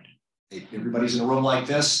some kind. Everybody's in a room like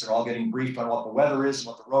this, they're all getting briefed on what the weather is, and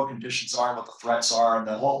what the road conditions are, and what the threats are, and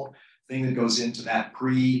the whole thing that goes into that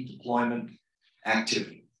pre-deployment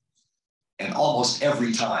activity. And almost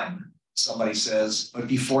every time somebody says, but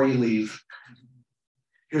before you leave,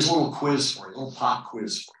 here's a little quiz for you, a little pop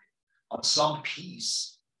quiz for you on some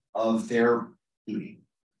piece of their duty.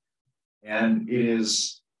 And it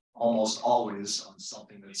is almost always on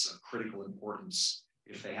something that's of critical importance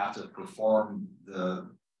if they have to perform the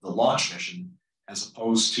launch mission, as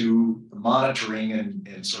opposed to the monitoring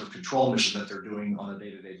and sort of control mission that they're doing on a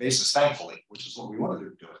day-to-day basis, thankfully, which is what we wanted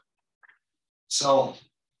to do. So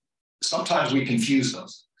sometimes we confuse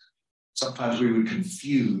those. Sometimes we would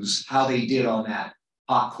confuse how they did on that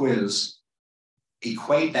pop quiz,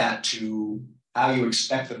 equate that to how you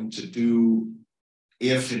expect them to do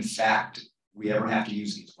if, in fact, we ever have to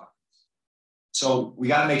use these weapons. So we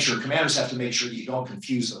got to make sure, commanders have to make sure that you don't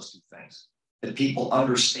confuse those two things, that people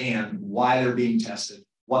understand why they're being tested,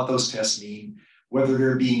 what those tests mean, whether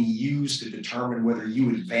they're being used to determine whether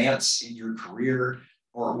you advance in your career,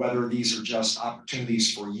 or whether these are just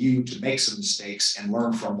opportunities for you to make some mistakes and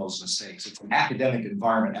learn from those mistakes. It's an academic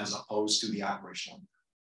environment as opposed to the operational environment.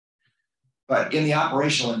 But in the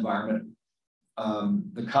operational environment,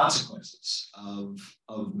 the consequences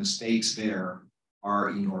of mistakes there are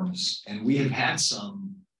enormous. And we have had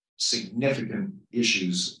some significant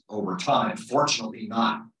issues over time. Fortunately,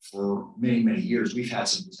 not for many, many years. We've had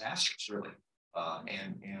some disasters, really.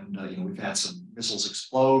 We've had some missiles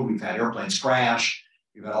explode. We've had airplanes crash.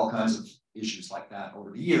 We've had all kinds of issues like that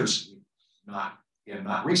over the years. Not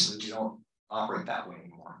recently. We don't operate that way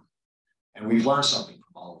anymore. And we've learned something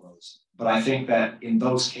from all of those. But I think that in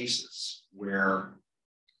those cases where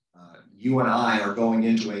you and I are going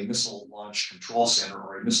into a missile launch control center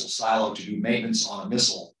or a missile silo to do maintenance on a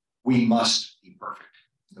missile, we must be perfect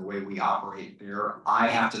in the way we operate there. I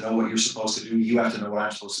have to know what you're supposed to do. You have to know what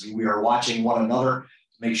I'm supposed to do. We are watching one another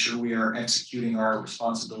to make sure we are executing our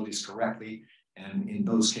responsibilities correctly. And in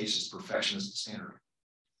those cases, perfection is the standard.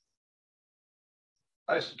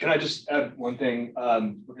 Can I just add one thing?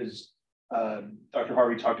 Because Dr.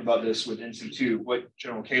 Harvey talked about this with NC2. What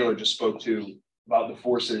General Kaler just spoke to about the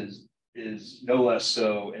forces is no less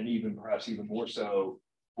so, and perhaps even more so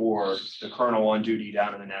for the colonel on duty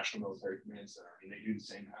down in the National Military Command Center. I mean, they do the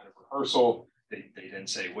same kind of rehearsal. They then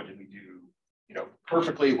say, what did we do,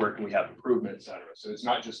 perfectly? Where can we have improvement, et cetera? So it's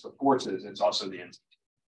not just the forces, it's also the NC2.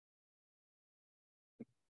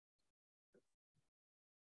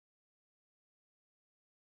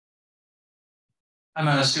 I'm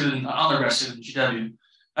a student, undergrad student, GW.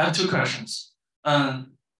 I have two questions.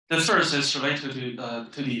 The first is related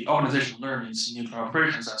to the organizational learnings in nuclear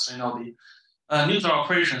operations. As you know, the nuclear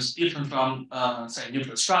operations is different from, say,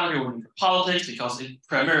 nuclear strategy or nuclear politics because it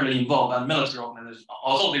primarily involves a military organization.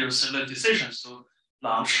 Although there are civilian decisions to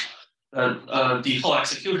launch, the whole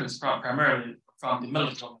execution is primarily from the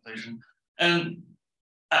military organization. And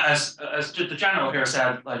as the general here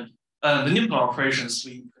said, the nuclear operations,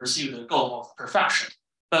 we pursue the goal of perfection,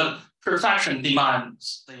 but perfection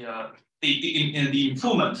demands the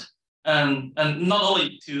improvement, and not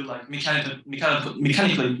only to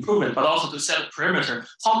mechanically improve it, but also to set a perimeter.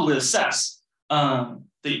 How do we assess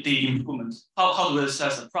the improvement? How do we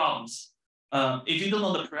assess the problems? If you don't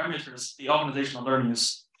know the parameters, the organizational learning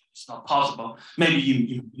is not possible. Maybe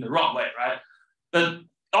you in the wrong way, right? But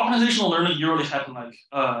organizational learning usually happen like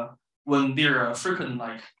when there are frequent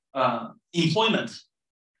like employment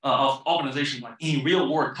of organization like in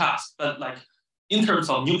real world tasks. But like in terms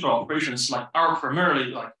of nuclear operations, like our primarily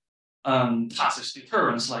like task is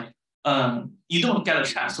deterrence. Like you don't get a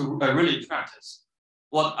chance to really practice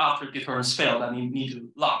what after deterrence failed and you need to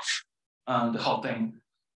launch the whole thing.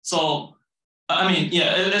 So I mean,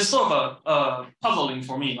 yeah, it's sort of puzzling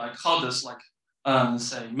for me, like how does like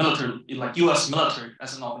say military, like U.S. military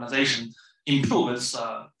as an organization improve its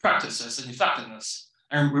practices and effectiveness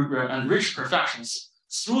and reach perfections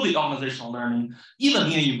through the organizational learning, even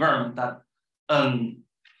in an environment that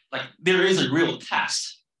like there is a real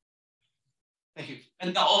test. Thank you.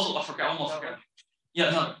 And also, I forgot, almost forgot. Yeah,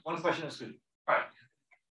 no. One question is good. All right.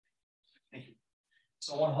 Thank you.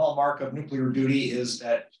 So one hallmark of nuclear duty is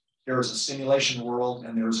that there is a simulation world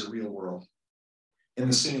and there's a real world. In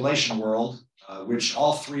the simulation world, which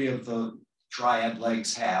all three of the triad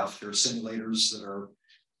legs have, there are simulators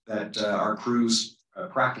that our crews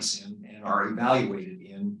practice in and are evaluated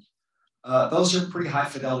in. Those are pretty high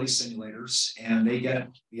fidelity simulators, and they get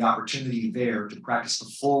the opportunity there to practice the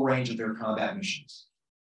full range of their combat missions.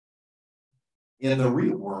 In the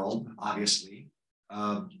real world, obviously,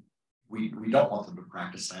 we don't want them to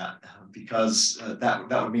practice that because that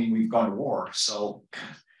would mean we've gone to war. So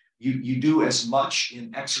you do as much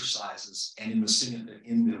in exercises and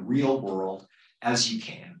in the real world as you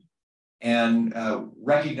can, and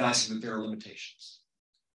recognizing that there are limitations.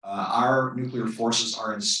 Our nuclear forces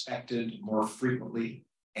are inspected more frequently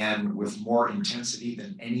and with more intensity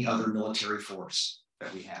than any other military force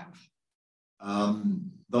that we have.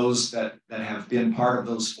 Those that have been part of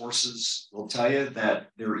those forces will tell you that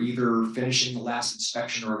they're either finishing the last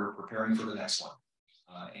inspection or they're preparing for the next one.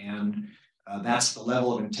 That's the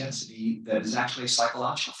level of intensity that is actually a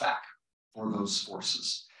psychological fact for those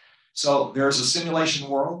forces. So there's a simulation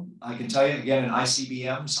world. I can tell you again, in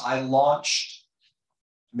ICBMs, I launched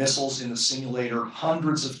missiles in the simulator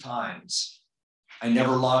hundreds of times. I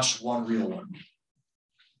never launched one real one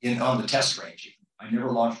on the test range. I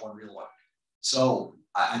never launched one real one. So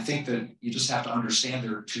I think that you just have to understand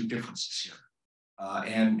there are two differences here.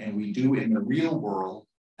 And we do in the real world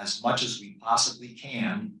as much as we possibly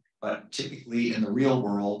can, but typically in the real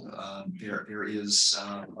world, there is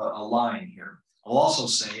a line here. I'll also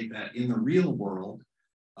say that in the real world,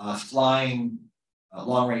 flying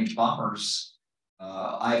long-range bombers,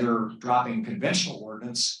 either dropping conventional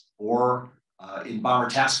ordnance or in bomber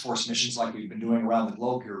task force missions like we've been doing around the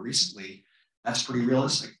globe here recently, that's pretty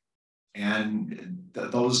realistic. And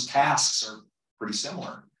those tasks are pretty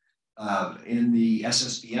similar. In the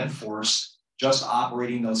SSBN force, just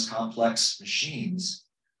operating those complex machines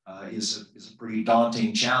is a pretty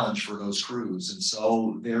daunting challenge for those crews. And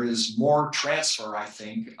so there is more transfer, I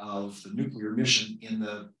think, of the nuclear mission in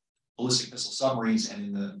the ballistic missile submarines and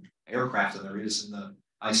in the aircraft than there is in the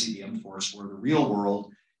ICBM force, where the real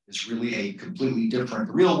world is really a completely different.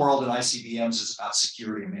 The real world in ICBMs is about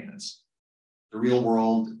security and maintenance. The real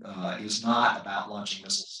world is not about launching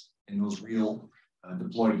missiles in those real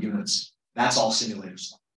deployed units. That's all simulator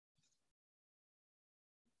stuff.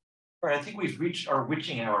 All right, I think we've reached our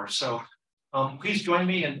witching hour. So please join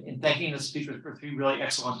me in thanking the speakers for 3 really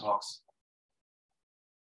excellent talks.